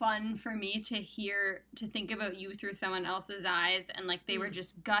fun for me to think about you through someone else's eyes, and like they were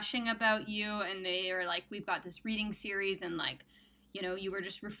just gushing about you, and they were like, we've got this reading series, and like, you know, you were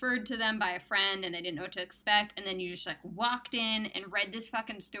just referred to them by a friend and they didn't know what to expect, and then you just like walked in and read this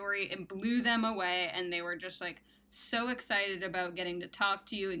fucking story and blew them away, and they were just like so excited about getting to talk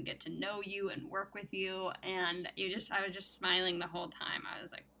to you and get to know you and work with you, and I was just smiling the whole time. I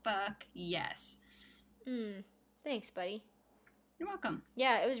was like, fuck yes. Thanks, buddy. You're welcome.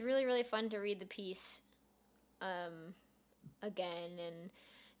 Yeah, it was really, really fun to read the piece again and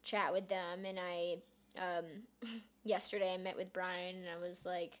chat with them, and I yesterday I met with Brian, and I was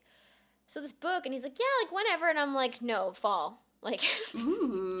like, so this book, and he's like, yeah, like whenever, and I'm like, no, fall, like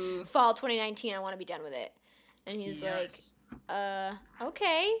Ooh. fall 2019, I want to be done with it. And he's like,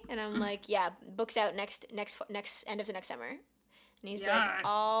 okay. And I'm like, yeah, book's out next end of the next summer. And he's like,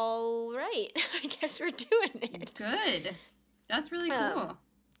 all right, I guess we're doing it. Good. That's really cool.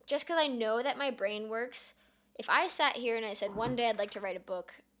 Just because I know that my brain works. If I sat here and I said, one day I'd like to write a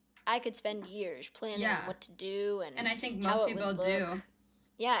book, I could spend years planning on what to do and I think most people do.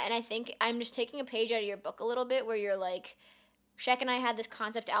 Yeah, and I think I'm just taking a page out of your book a little bit, where you're like, Shek and I had this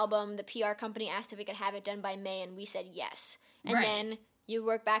concept album. The PR company asked if we could have it done by May, and we said yes. And then you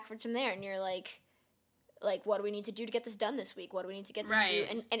work backwards from there, and you're like, what do we need to do to get this done this week? What do we need to get this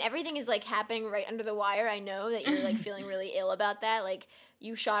done? And everything is, like, happening right under the wire. I know that you're, like, feeling really ill about that. Like,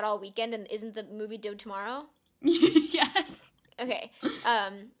 you shot all weekend, and isn't the movie due tomorrow? Yes. Okay.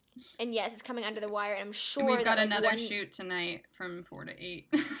 And yes, it's coming under the wire, and I'm sure and we've got that, another shoot tonight from 4 to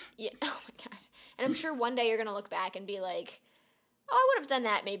 8. Yeah. Oh, my gosh. And I'm sure one day you're going to look back and be like, oh, I would have done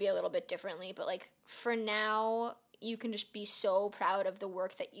that maybe a little bit differently. But, like, for now, you can just be so proud of the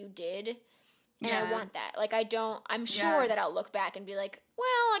work that you did. And I want that. Like, I'm sure that I'll look back and be like,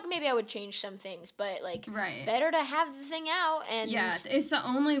 well, like, maybe I would change some things. But, like, better to have the thing out. And yeah, it's the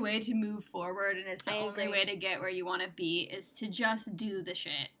only way to move forward. And it's the only way to get where you want to be, is to just do the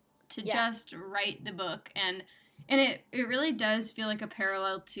shit. To just write the book. And it really does feel like a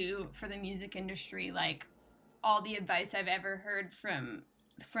parallel, too, for the music industry. Like, all the advice I've ever heard from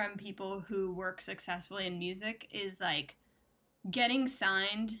people who work successfully in music is, like, getting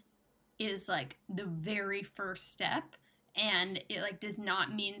signed is, like, the very first step, and it, like, does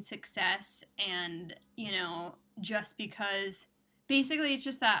not mean success. And, you know, just because basically it's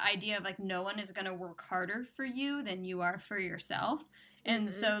just that idea of, like, no one is going to work harder for you than you are for yourself.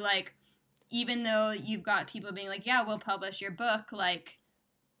 And so, like, even though you've got people being like, yeah, we'll publish your book, like,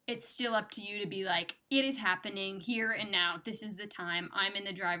 it's still up to you to be like, it is happening here and now. This is the time. I'm in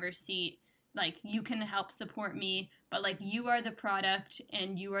the driver's seat. Like, you can help support me, but, like, you are the product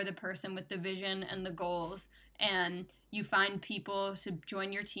and you are the person with the vision and the goals, and you find people to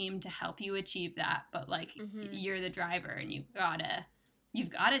join your team to help you achieve that. But, like, you're the driver, and you've got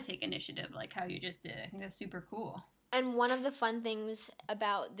to take initiative, like how you just did. I think that's super cool. And one of the fun things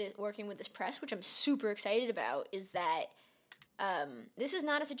about working with this press, which I'm super excited about, is that this is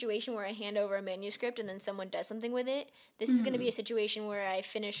not a situation where I hand over a manuscript and then someone does something with it. This is going to be a situation where I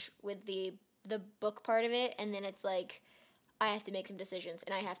finish with the book part of it, and then it's like I have to make some decisions,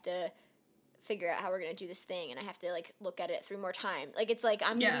 and I have to figure out how we're going to do this thing, and I have to, like, look at it 3 more times. Like, it's like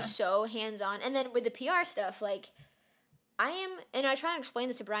I'm going to be so hands-on. And then with the PR stuff, like, I am, and I try to explain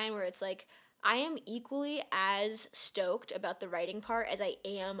this to Brian, where it's like I am equally as stoked about the writing part as I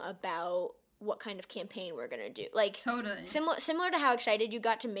am about what kind of campaign we're gonna do. Like, totally similar to how excited you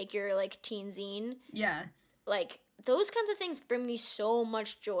got to make your, like, teen zine. Yeah. Like, those kinds of things bring me so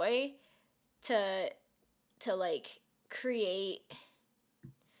much joy to like create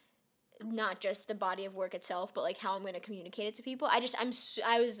not just the body of work itself, but, like, how I'm gonna communicate it to people. I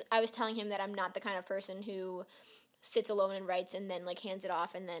was telling him that I'm not the kind of person who sits alone and writes and then, like, hands it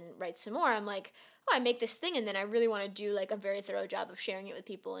off and then writes some more. I'm like, oh, I make this thing and then I really want to do, like, a very thorough job of sharing it with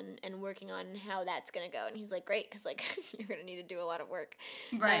people and working on how that's going to go. And he's like, great, because, like, you're going to need to do a lot of work.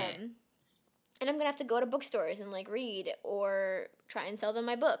 Right. And I'm going to have to go to bookstores and, like, read or try and sell them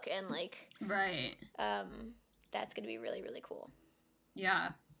my book. And, like, right. That's going to be really, really cool. Yeah.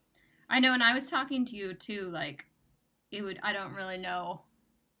 I know, and I was talking to you, too, like, I don't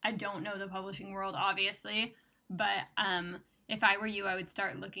know the publishing world, obviously, but if I were you, I would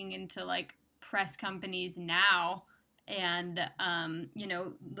start looking into, like, press companies now and,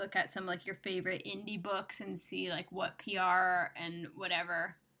 look at some, like, your favorite indie books and see, like, what PR and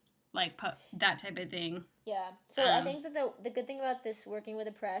whatever, like, that type of thing. Yeah. So I think that the good thing about this working with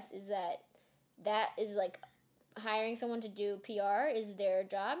a press is that is, like, hiring someone to do PR is their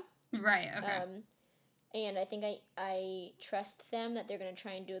job. Right, okay. And I think I trust them that they're going to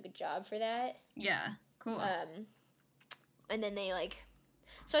try and do a good job for that. Yeah. Cool. And then they, like,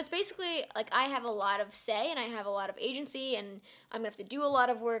 so it's basically, like, I have a lot of say and I have a lot of agency and I'm going to have to do a lot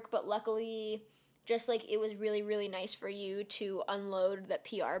of work, but luckily, just, like, it was really, really nice for you to unload that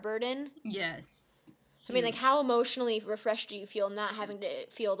PR burden. Yes. I mean, like, how emotionally refreshed do you feel not having to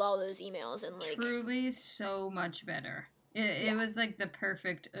field all those emails and, like... Truly so much better. It was, like, the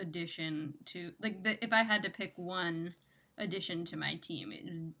perfect addition to, like, if I had to pick one addition to my team, it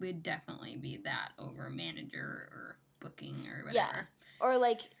would definitely be that over manager or booking or whatever. Yeah. Or,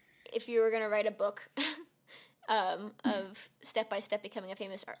 like, if you were going to write a book of step-by-step becoming a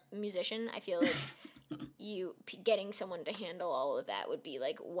famous musician, I feel like getting someone to handle all of that would be,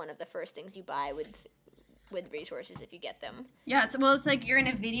 like, one of the first things you buy with resources if you get them. Yeah, it's like you're in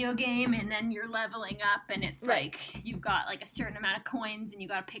a video game and then you're leveling up and it's like you've got, like, a certain amount of coins and you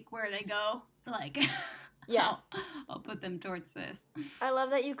got to pick where they go. Like... Yeah. I'll put them towards this. I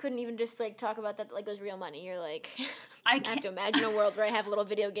love that you couldn't even just, like, talk about that like it was real money. You're like, I have to imagine a world where I have little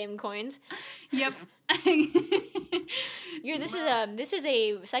video game coins. Yep. This is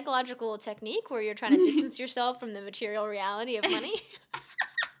a psychological technique where you're trying to distance yourself from the material reality of money.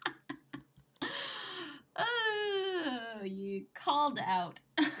 Oh, you called out.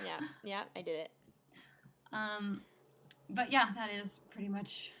 Yeah, I did it. But yeah, that is pretty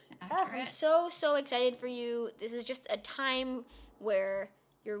much accurate. Oh, I'm so excited for you. This is just a time where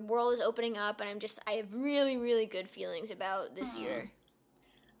your world is opening up, and I have really, really good feelings about this year.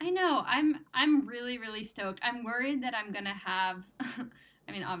 I know. I'm really, really stoked. I'm worried that I'm gonna have.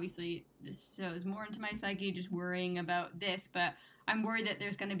 I mean, obviously, this shows more into my psyche, just worrying about this. But I'm worried that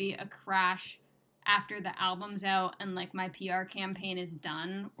there's gonna be a crash after the album's out and, like, my PR campaign is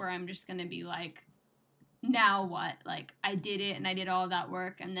done, where I'm just gonna be like, now what? Like, I did it and I did all that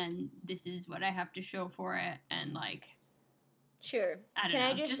work and then this is what I have to show for it, and, like... Sure. Can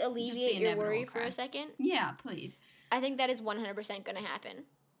I just alleviate your worry for a second? Yeah, please. I think that is 100% going to happen.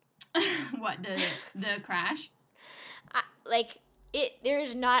 What, the crash? There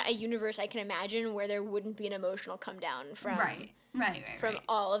is not a universe I can imagine where there wouldn't be an emotional come down from... Right. From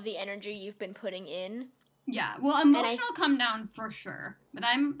all of the energy you've been putting in. Yeah, well, emotional come down for sure. But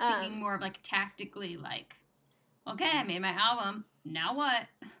I'm thinking more of, like, tactically, like, okay, I made my album. Now what?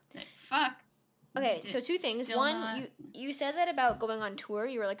 Like, fuck. Okay, so 2 things. One, you said that about going on tour.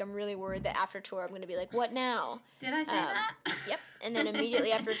 You were like, I'm really worried that after tour I'm going to be like, what now? Did I say that? Yep. And then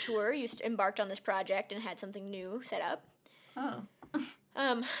immediately after tour, you embarked on this project and had something new set up. Oh.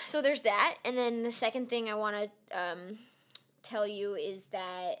 So there's that. And then the second thing I want to tell you is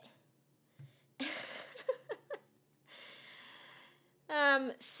that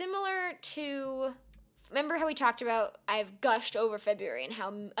Similar to, remember how we talked about I've gushed over February and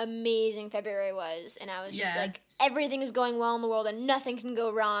how amazing February was, and I was just Yeah. like, everything is going well in the world and nothing can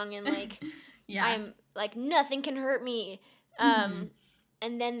go wrong, and like Yeah. I'm like, nothing can hurt me. Mhm.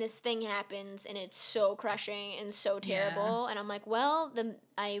 And then this thing happens and it's so crushing and so terrible, and I'm like, well,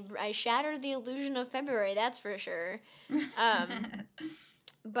 I shattered the illusion of February, that's for sure.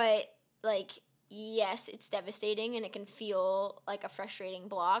 But like, yes, it's devastating and it can feel like a frustrating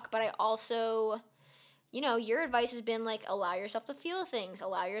block, but I also, your advice has been like, allow yourself to feel things,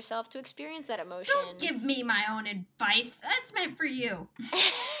 allow yourself to experience that emotion. Don't give me my own advice. That's meant for you.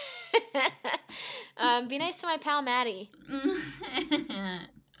 Be nice to my pal Maddie.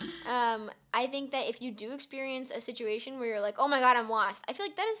 I think that if you do experience a situation where you're like, oh my god, I'm lost, I feel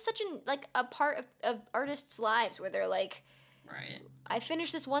like that is such a part of artists' lives where they're like, Right. I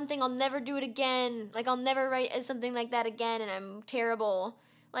finished this one thing, I'll never do it again. Like, I'll never write as something like that again, and I'm terrible.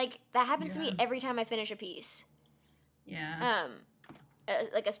 Like, that happens to me Yeah. every time I finish a piece. Yeah.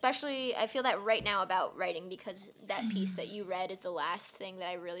 Like, especially, I feel that right now about writing, because that piece that you read is the last thing that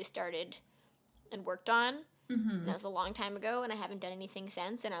I really started and worked on. Mm-hmm. And that was a long time ago, and I haven't done anything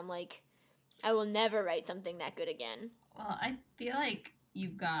since, and I'm like, I will never write something that good again. Well, I feel like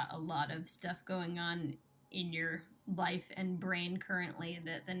you've got a lot of stuff going on in your life and brain currently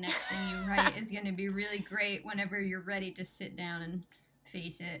that the next thing you write is going to be really great whenever you're ready to sit down and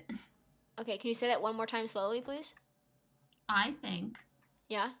face it. Okay, can you say that one more time slowly, please? I think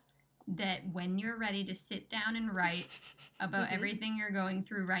Yeah? that when you're ready to sit down and write about Mhm. everything you're going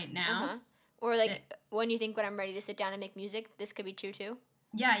through right now, Uh-huh. Or, like, when you think when I'm ready to sit down and make music, this could be true, too.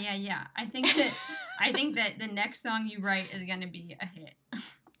 yeah. I think that the next song you write is going to be a hit.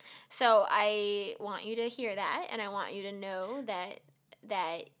 So I want you to hear that, and I want you to know that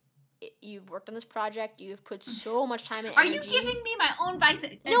you've worked on this project. You've put so much time and Are energy. you giving me my own advice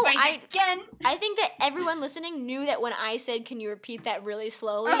No, again? I think that everyone listening knew that when I said, "Can you repeat that really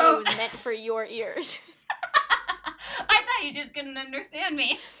slowly?" Oh. It was meant for your ears. I thought you just couldn't understand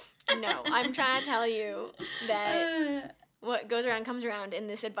me. No, I'm trying to tell you that what goes around comes around in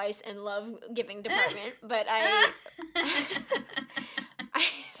this advice and love giving department. But I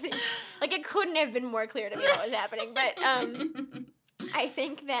think, like, it couldn't have been more clear to me what was happening. But I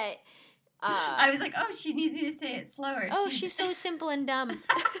think that. I was like, oh, she needs me to say it slower. Oh, she's so simple and dumb.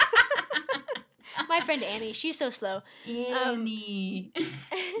 My friend Annie, she's so slow. Annie.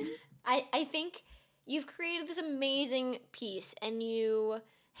 I think you've created this amazing piece, and you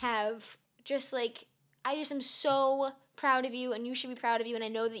have just like, I just am so proud of you, and you should be proud of you, and I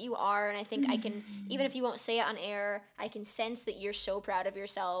know that you are, and I think I can, even if you won't say it on air, I can sense that you're so proud of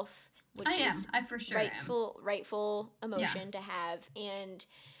yourself, which I am. is I for sure am. rightful emotion to have. And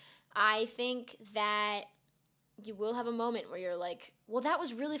I think that you will have a moment where you're like, well, that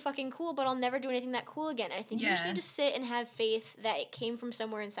was really fucking cool, but I'll never do anything that cool again. And I think you just Yeah. need to sit and have faith that it came from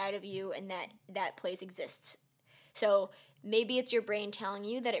somewhere inside of you and that place exists. So maybe it's your brain telling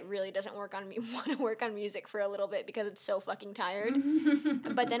you that it really doesn't want to work on music for a little bit because it's so fucking tired.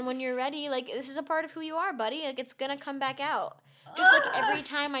 But then when you're ready, like, this is a part of who you are, buddy. Like, it's gonna come back out. Just like every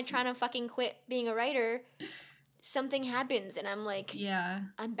time I try to fucking quit being a writer, something happens, and I'm like, Yeah.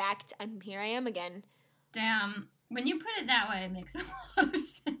 I'm back. Here I am again. Damn. When you put it that way, it makes a lot of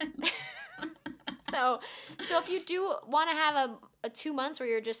sense. So if you do want to have a 2 months where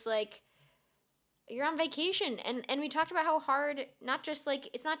you're just like, you're on vacation, and we talked about how hard, not just like,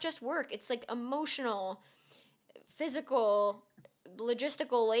 it's not just work, it's like emotional, physical,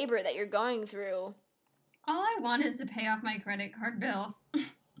 logistical labor that you're going through. All I want is to pay off my credit card bills.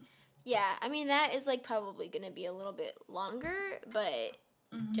 Yeah, I mean, that is like probably going to be a little bit longer, but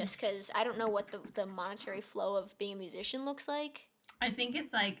just because I don't know what the monetary flow of being a musician looks like. I think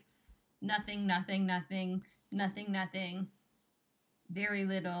it's like nothing, very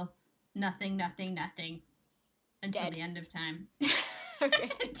little, nothing, until Dead. the end of time. Okay.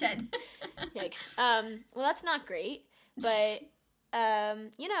 Dead. Yikes. Well, that's not great, but I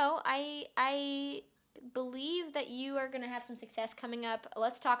believe that you are going to have some success coming up.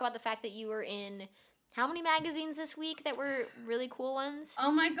 Let's talk about the fact that you were in how many magazines this week that were really cool ones?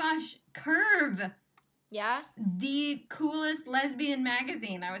 Oh my gosh, Curve! Yeah? The coolest lesbian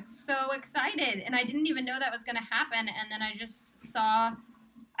magazine. I was so excited, and I didn't even know that was going to happen, and then I just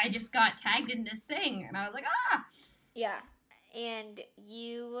got tagged in this thing, and I was like, ah! Yeah. And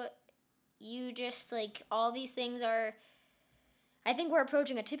you just, like, all these things are, I think we're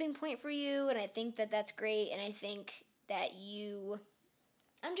approaching a tipping point for you, and I think that that's great, and I think that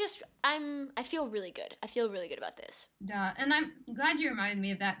I feel really good. I feel really good about this. Duh. And I'm glad you reminded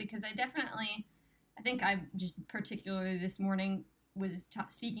me of that, because I think I just particularly this morning was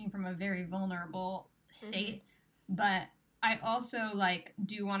speaking from a very vulnerable state, but I also like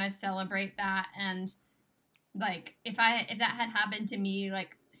do want to celebrate that. And like if that had happened to me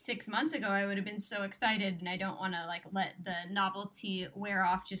like 6 months ago, I would have been so excited, and I don't want to like let the novelty wear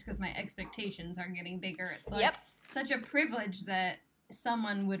off just because my expectations are getting bigger. It's like such a privilege that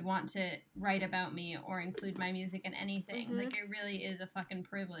someone would want to write about me or include my music in anything. Like it really is a fucking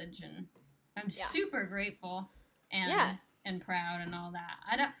privilege, and I'm super grateful and proud and all that.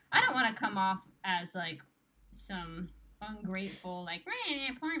 I don't want to come off as like some ungrateful like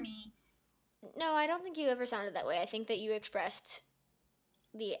poor me. No, I don't think you ever sounded that way. I think that you expressed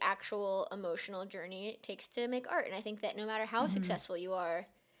the actual emotional journey it takes to make art, and I think that no matter how successful you are,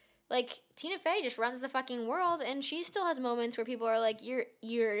 like Tina Fey just runs the fucking world, and she still has moments where people are like,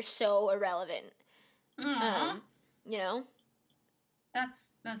 you're so irrelevant. You know,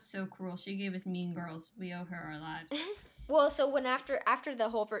 that's so cruel. She gave us Mean Girls. We owe her our lives. Well, so when after the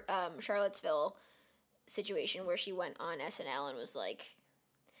whole Charlottesville situation where she went on SNL and was like,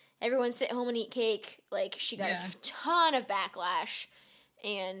 everyone sit home and eat cake, like she got a ton of backlash,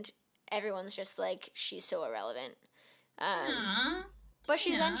 and everyone's just like, she's so irrelevant. But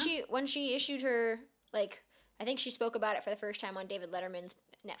when she issued her, like, I think she spoke about it for the first time on David Letterman's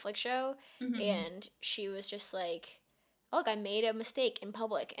Netflix show, and she was just like, look, I made a mistake in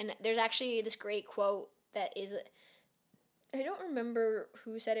public. And there's actually this great quote that is, I don't remember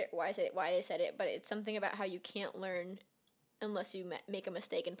who said it, why they said it, but it's something about how you can't learn unless you make a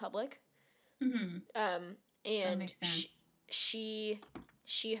mistake in public. And that makes sense.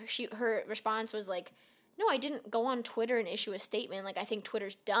 Her response was like, no, I didn't go on Twitter and issue a statement. Like, I think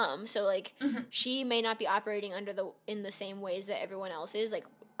Twitter's dumb. So, like, she may not be operating in the same ways that everyone else is, like,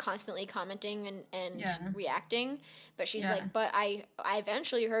 constantly commenting and reacting. But she's like, but I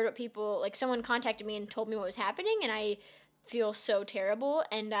eventually heard what people, like, someone contacted me and told me what was happening, and I feel so terrible,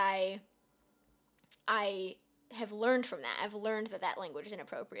 and I have learned from that. I've learned that language is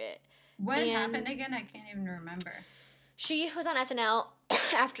inappropriate. What happened again? I can't even remember. She was on SNL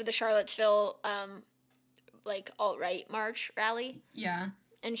after the Charlottesville, like, alt-right march rally. Yeah.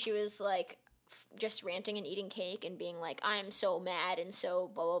 And she was, like, just ranting and eating cake and being like, I'm so mad and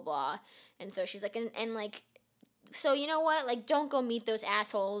so blah, blah, blah. And so she's like, and like, so you know what? Like, don't go meet those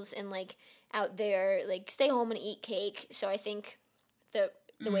assholes and, like, out there. Like, stay home and eat cake. So I think the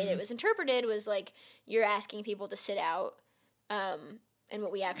way that it was interpreted was, like, you're asking people to sit out, and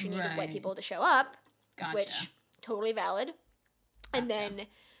what we actually need is white people to show up, which, totally valid. And then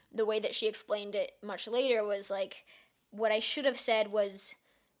the way that she explained it much later was, like, what I should have said was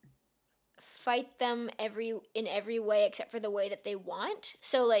fight them in every way except for the way that they want.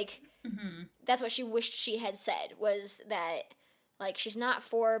 So, like, that's what she wished she had said, was that, like, she's not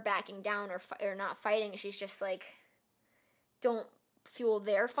for backing down or not fighting. She's just, like, don't fuel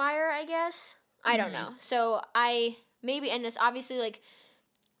their fire, I guess. I don't know. So and it's obviously, like,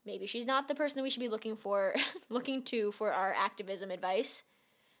 maybe she's not the person that we should be looking to for our activism advice.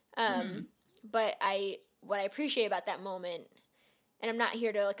 But what I appreciate about that moment, and I'm not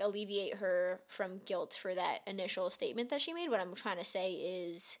here to, like, alleviate her from guilt for that initial statement that she made. What I'm trying to say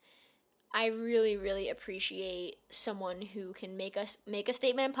is, I really, really appreciate someone who can make a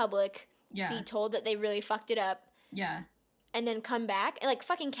statement in public, be told that they really fucked it up, and then come back. And, like,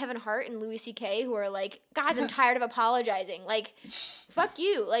 fucking Kevin Hart and Louis C.K., who are like, guys, I'm tired of apologizing. Like, fuck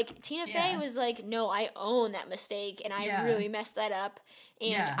you. Like, Tina Fey was like, no, I own that mistake, and I really messed that up,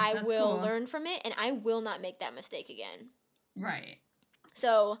 and I will learn from it, and I will not make that mistake again. Right.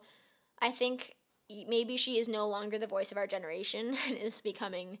 So I think maybe she is no longer the voice of our generation and is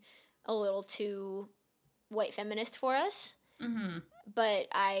becoming a little too white feminist for us. But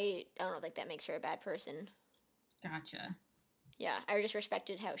I don't think that makes her a bad person. Gotcha. Yeah, I just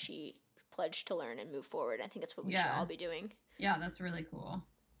respected how she pledged to learn and move forward. I think that's what we should all be doing. Yeah, that's really cool.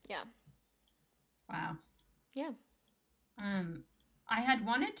 Yeah. Wow. Yeah. I had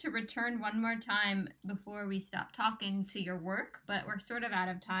wanted to return one more time before we stop talking to your work, but we're sort of out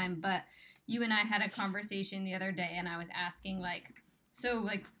of time. But you and I had a conversation the other day, and I was asking, like, so,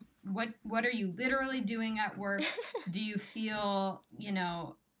 like, what are you literally doing at work? Do you feel,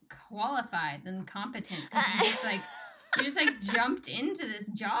 qualified and competent? 'Cause you just jumped into this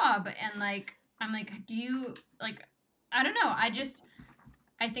job, and, like, I'm like, do you, like, I don't know.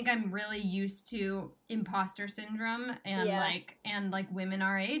 I think I'm really used to imposter syndrome and women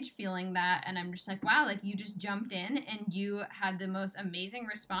our age feeling that. And I'm just like, wow, like, you just jumped in and you had the most amazing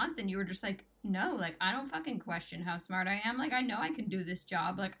response. And you were just like, no, like, I don't fucking question how smart I am. Like, I know I can do this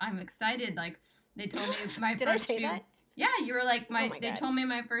job. Like, I'm excited. Like, they told me my Did first I say that? Yeah, you were like, my they God. told me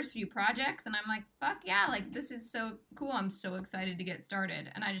my first few projects, and I'm like, fuck yeah, like, this is so cool. I'm so excited to get started.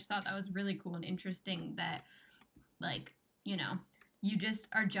 And I just thought that was really cool and interesting that, like, you know, you just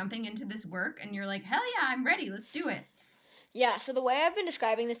are jumping into this work, and you're like, hell yeah, I'm ready. Let's do it. Yeah, so the way I've been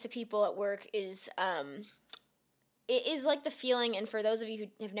describing this to people at work is, it is like the feeling, and for those of you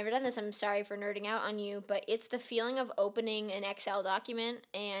who have never done this, I'm sorry for nerding out on you, but it's the feeling of opening an Excel document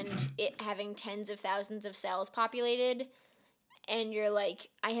and it having tens of thousands of cells populated, and you're like,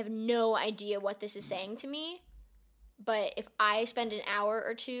 I have no idea what this is saying to me, but if I spend an hour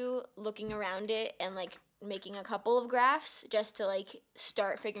or two looking around it and, like, making a couple of graphs just to, like,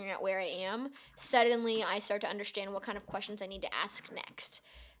 start figuring out where I am, suddenly I start to understand what kind of questions I need to ask next.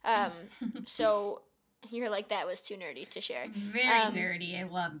 So you're like, that was too nerdy to share. Very nerdy. I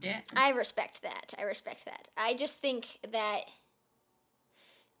loved it. I respect that. I just think that,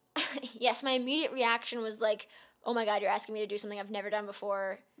 yes, my immediate reaction was like, oh my God, you're asking me to do something I've never done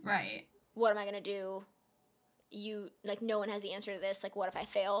before. Right. What am I going to do? No one has the answer to this. Like, what if I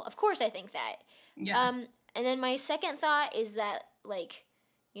fail? Of course I think that. Yeah. And then my second thought is that, like,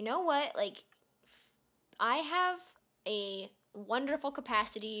 you know what? Like, I have a wonderful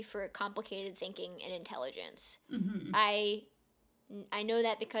capacity for complicated thinking and intelligence. Mm-hmm. I know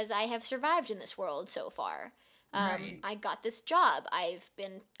that because I have survived in this world so far. Right. I got this job. I've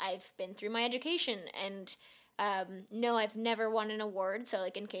been through my education, and no, I've never won an award. So,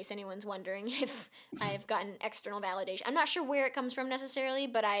 like, in case anyone's wondering if I've gotten external validation, I'm not sure where it comes from necessarily,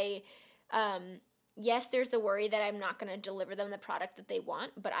 but yes, there's the worry that I'm not going to deliver them the product that they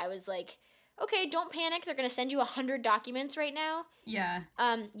want. But I was like, okay, don't panic. They're going to send you 100 documents right now. Yeah.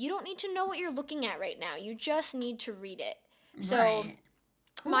 You don't need to know what you're looking at right now. You just need to read it. So Right.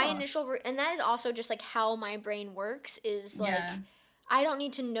 my Cool. initial, and that is also just, like, how my brain works is, like, Yeah. I don't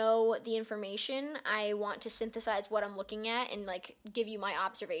need to know the information. I want to synthesize what I'm looking at and, like, give you my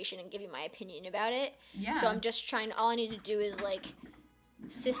observation and give you my opinion about it. Yeah. So I'm just trying, all I need to do is, like,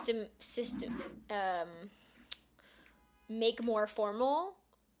 make more formal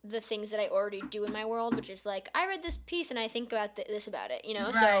the things that I already do in my world, which is, like, I read this piece and I think about this about it, you know?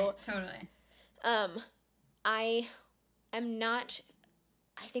 Right. So Totally. I am not,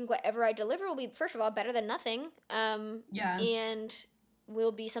 I think whatever I deliver will be, first of all, better than nothing. Yeah. And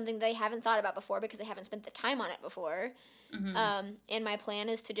will be something they haven't thought about before because they haven't spent the time on it before. Mm-hmm. And my plan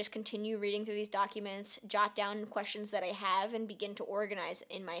is to just continue reading through these documents, jot down questions that I have, and begin to organize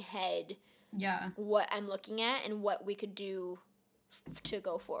in my head Yeah. what I'm looking at and what we could do to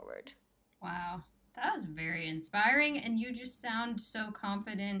go forward. Wow. That was very inspiring, and you just sound so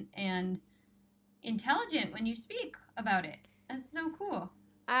confident and intelligent when you speak about it. That's so cool.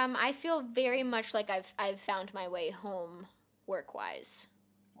 I feel very much like I've found my way home work-wise.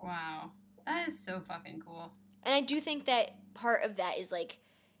 Wow. That is so fucking cool. And I do think that part of that is, like,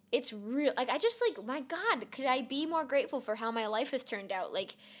 it's real. Like, I just, like, my God, could I be more grateful for how my life has turned out?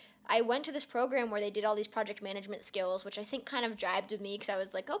 Like, I went to this program where they did all these project management skills, which I think kind of jibed with me because I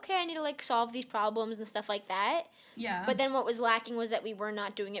was like, okay, I need to, like, solve these problems and stuff like that. Yeah. But then what was lacking was that we were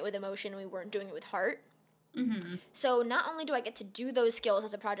not doing it with emotion. We weren't doing it with heart. Mm-hmm. So not only do I get to do those skills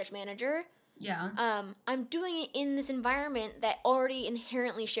as a project manager, Yeah. I'm doing it in this environment that already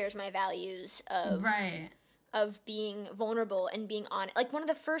inherently shares my values of Right. of being vulnerable and being honest. Like, one of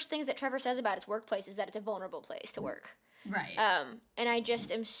the first things that Trevor says about his workplace is that it's a vulnerable place to work. Right. And I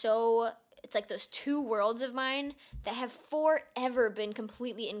just am so, it's like those two worlds of mine that have forever been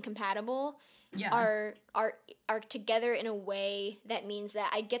completely incompatible yeah. are together in a way that means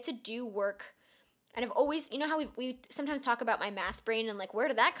that I get to do work. And I've always, you know how we sometimes talk about my math brain and, like, where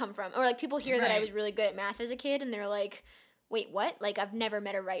did that come from? Or, like, people hear that I Right. was really good at math as a kid and they're like, wait, what? Like, I've never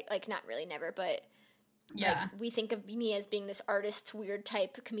met a like, not really never, but Yeah. like, we think of me as being this artist, weird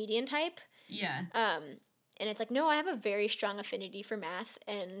type, comedian type. Yeah. And it's like, no, I have a very strong affinity for math,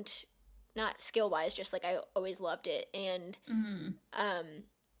 and not skill-wise, just, like, I always loved it. And Mm-hmm.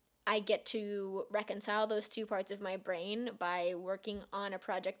 I get to reconcile those two parts of my brain by working on a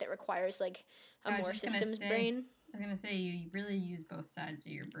project that requires, like, a I was more just gonna systems say- brain. I was gonna say you really use both sides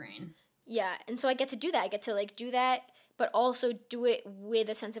of your brain. Yeah, and so I get to do that. I get to, like, do that, but also do it with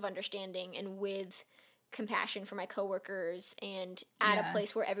a sense of understanding and with compassion for my coworkers, and at Yeah. a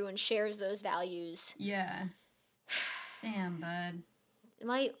place where everyone shares those values. Yeah. Damn, bud.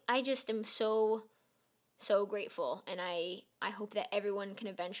 I just am so grateful, and I hope that everyone can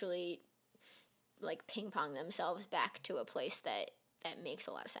eventually, like, ping pong themselves back to a place that makes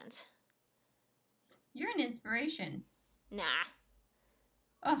a lot of sense. You're an inspiration. Nah.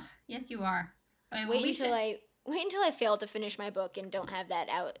 Oh, yes, you are. Okay, well, Wait we until should- I fail to finish my book and don't have that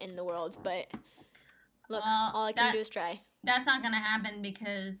out in the world, but Look, Well, all I can do is try. That's not gonna happen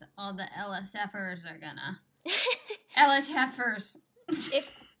because all the LSFers are gonna. LSFers.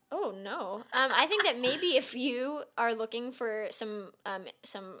 Oh no. I think that maybe if you are looking for some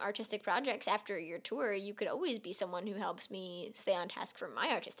artistic projects after your tour, you could always be someone who helps me stay on task for my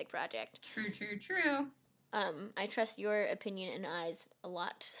artistic project. True. I trust your opinion and eyes a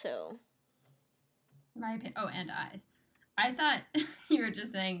lot, so. My opinion. Oh, and eyes. I thought you were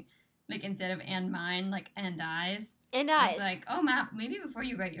just saying, like, instead of and mine, like, and eyes. And I eyes. was like, oh, Matt, maybe before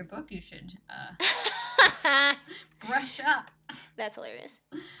you write your book, you should brush up. That's hilarious.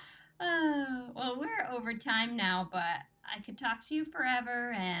 Well, we're over time now, but I could talk to you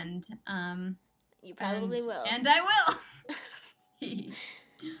forever, and You probably will. And I will.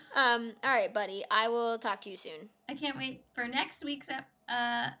 All right, buddy. I will talk to you soon. I can't wait for next week's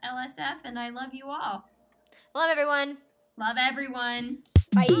LSF, and I love you all. Love everyone. Love everyone.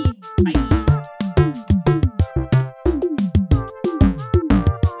 Bye. Bye.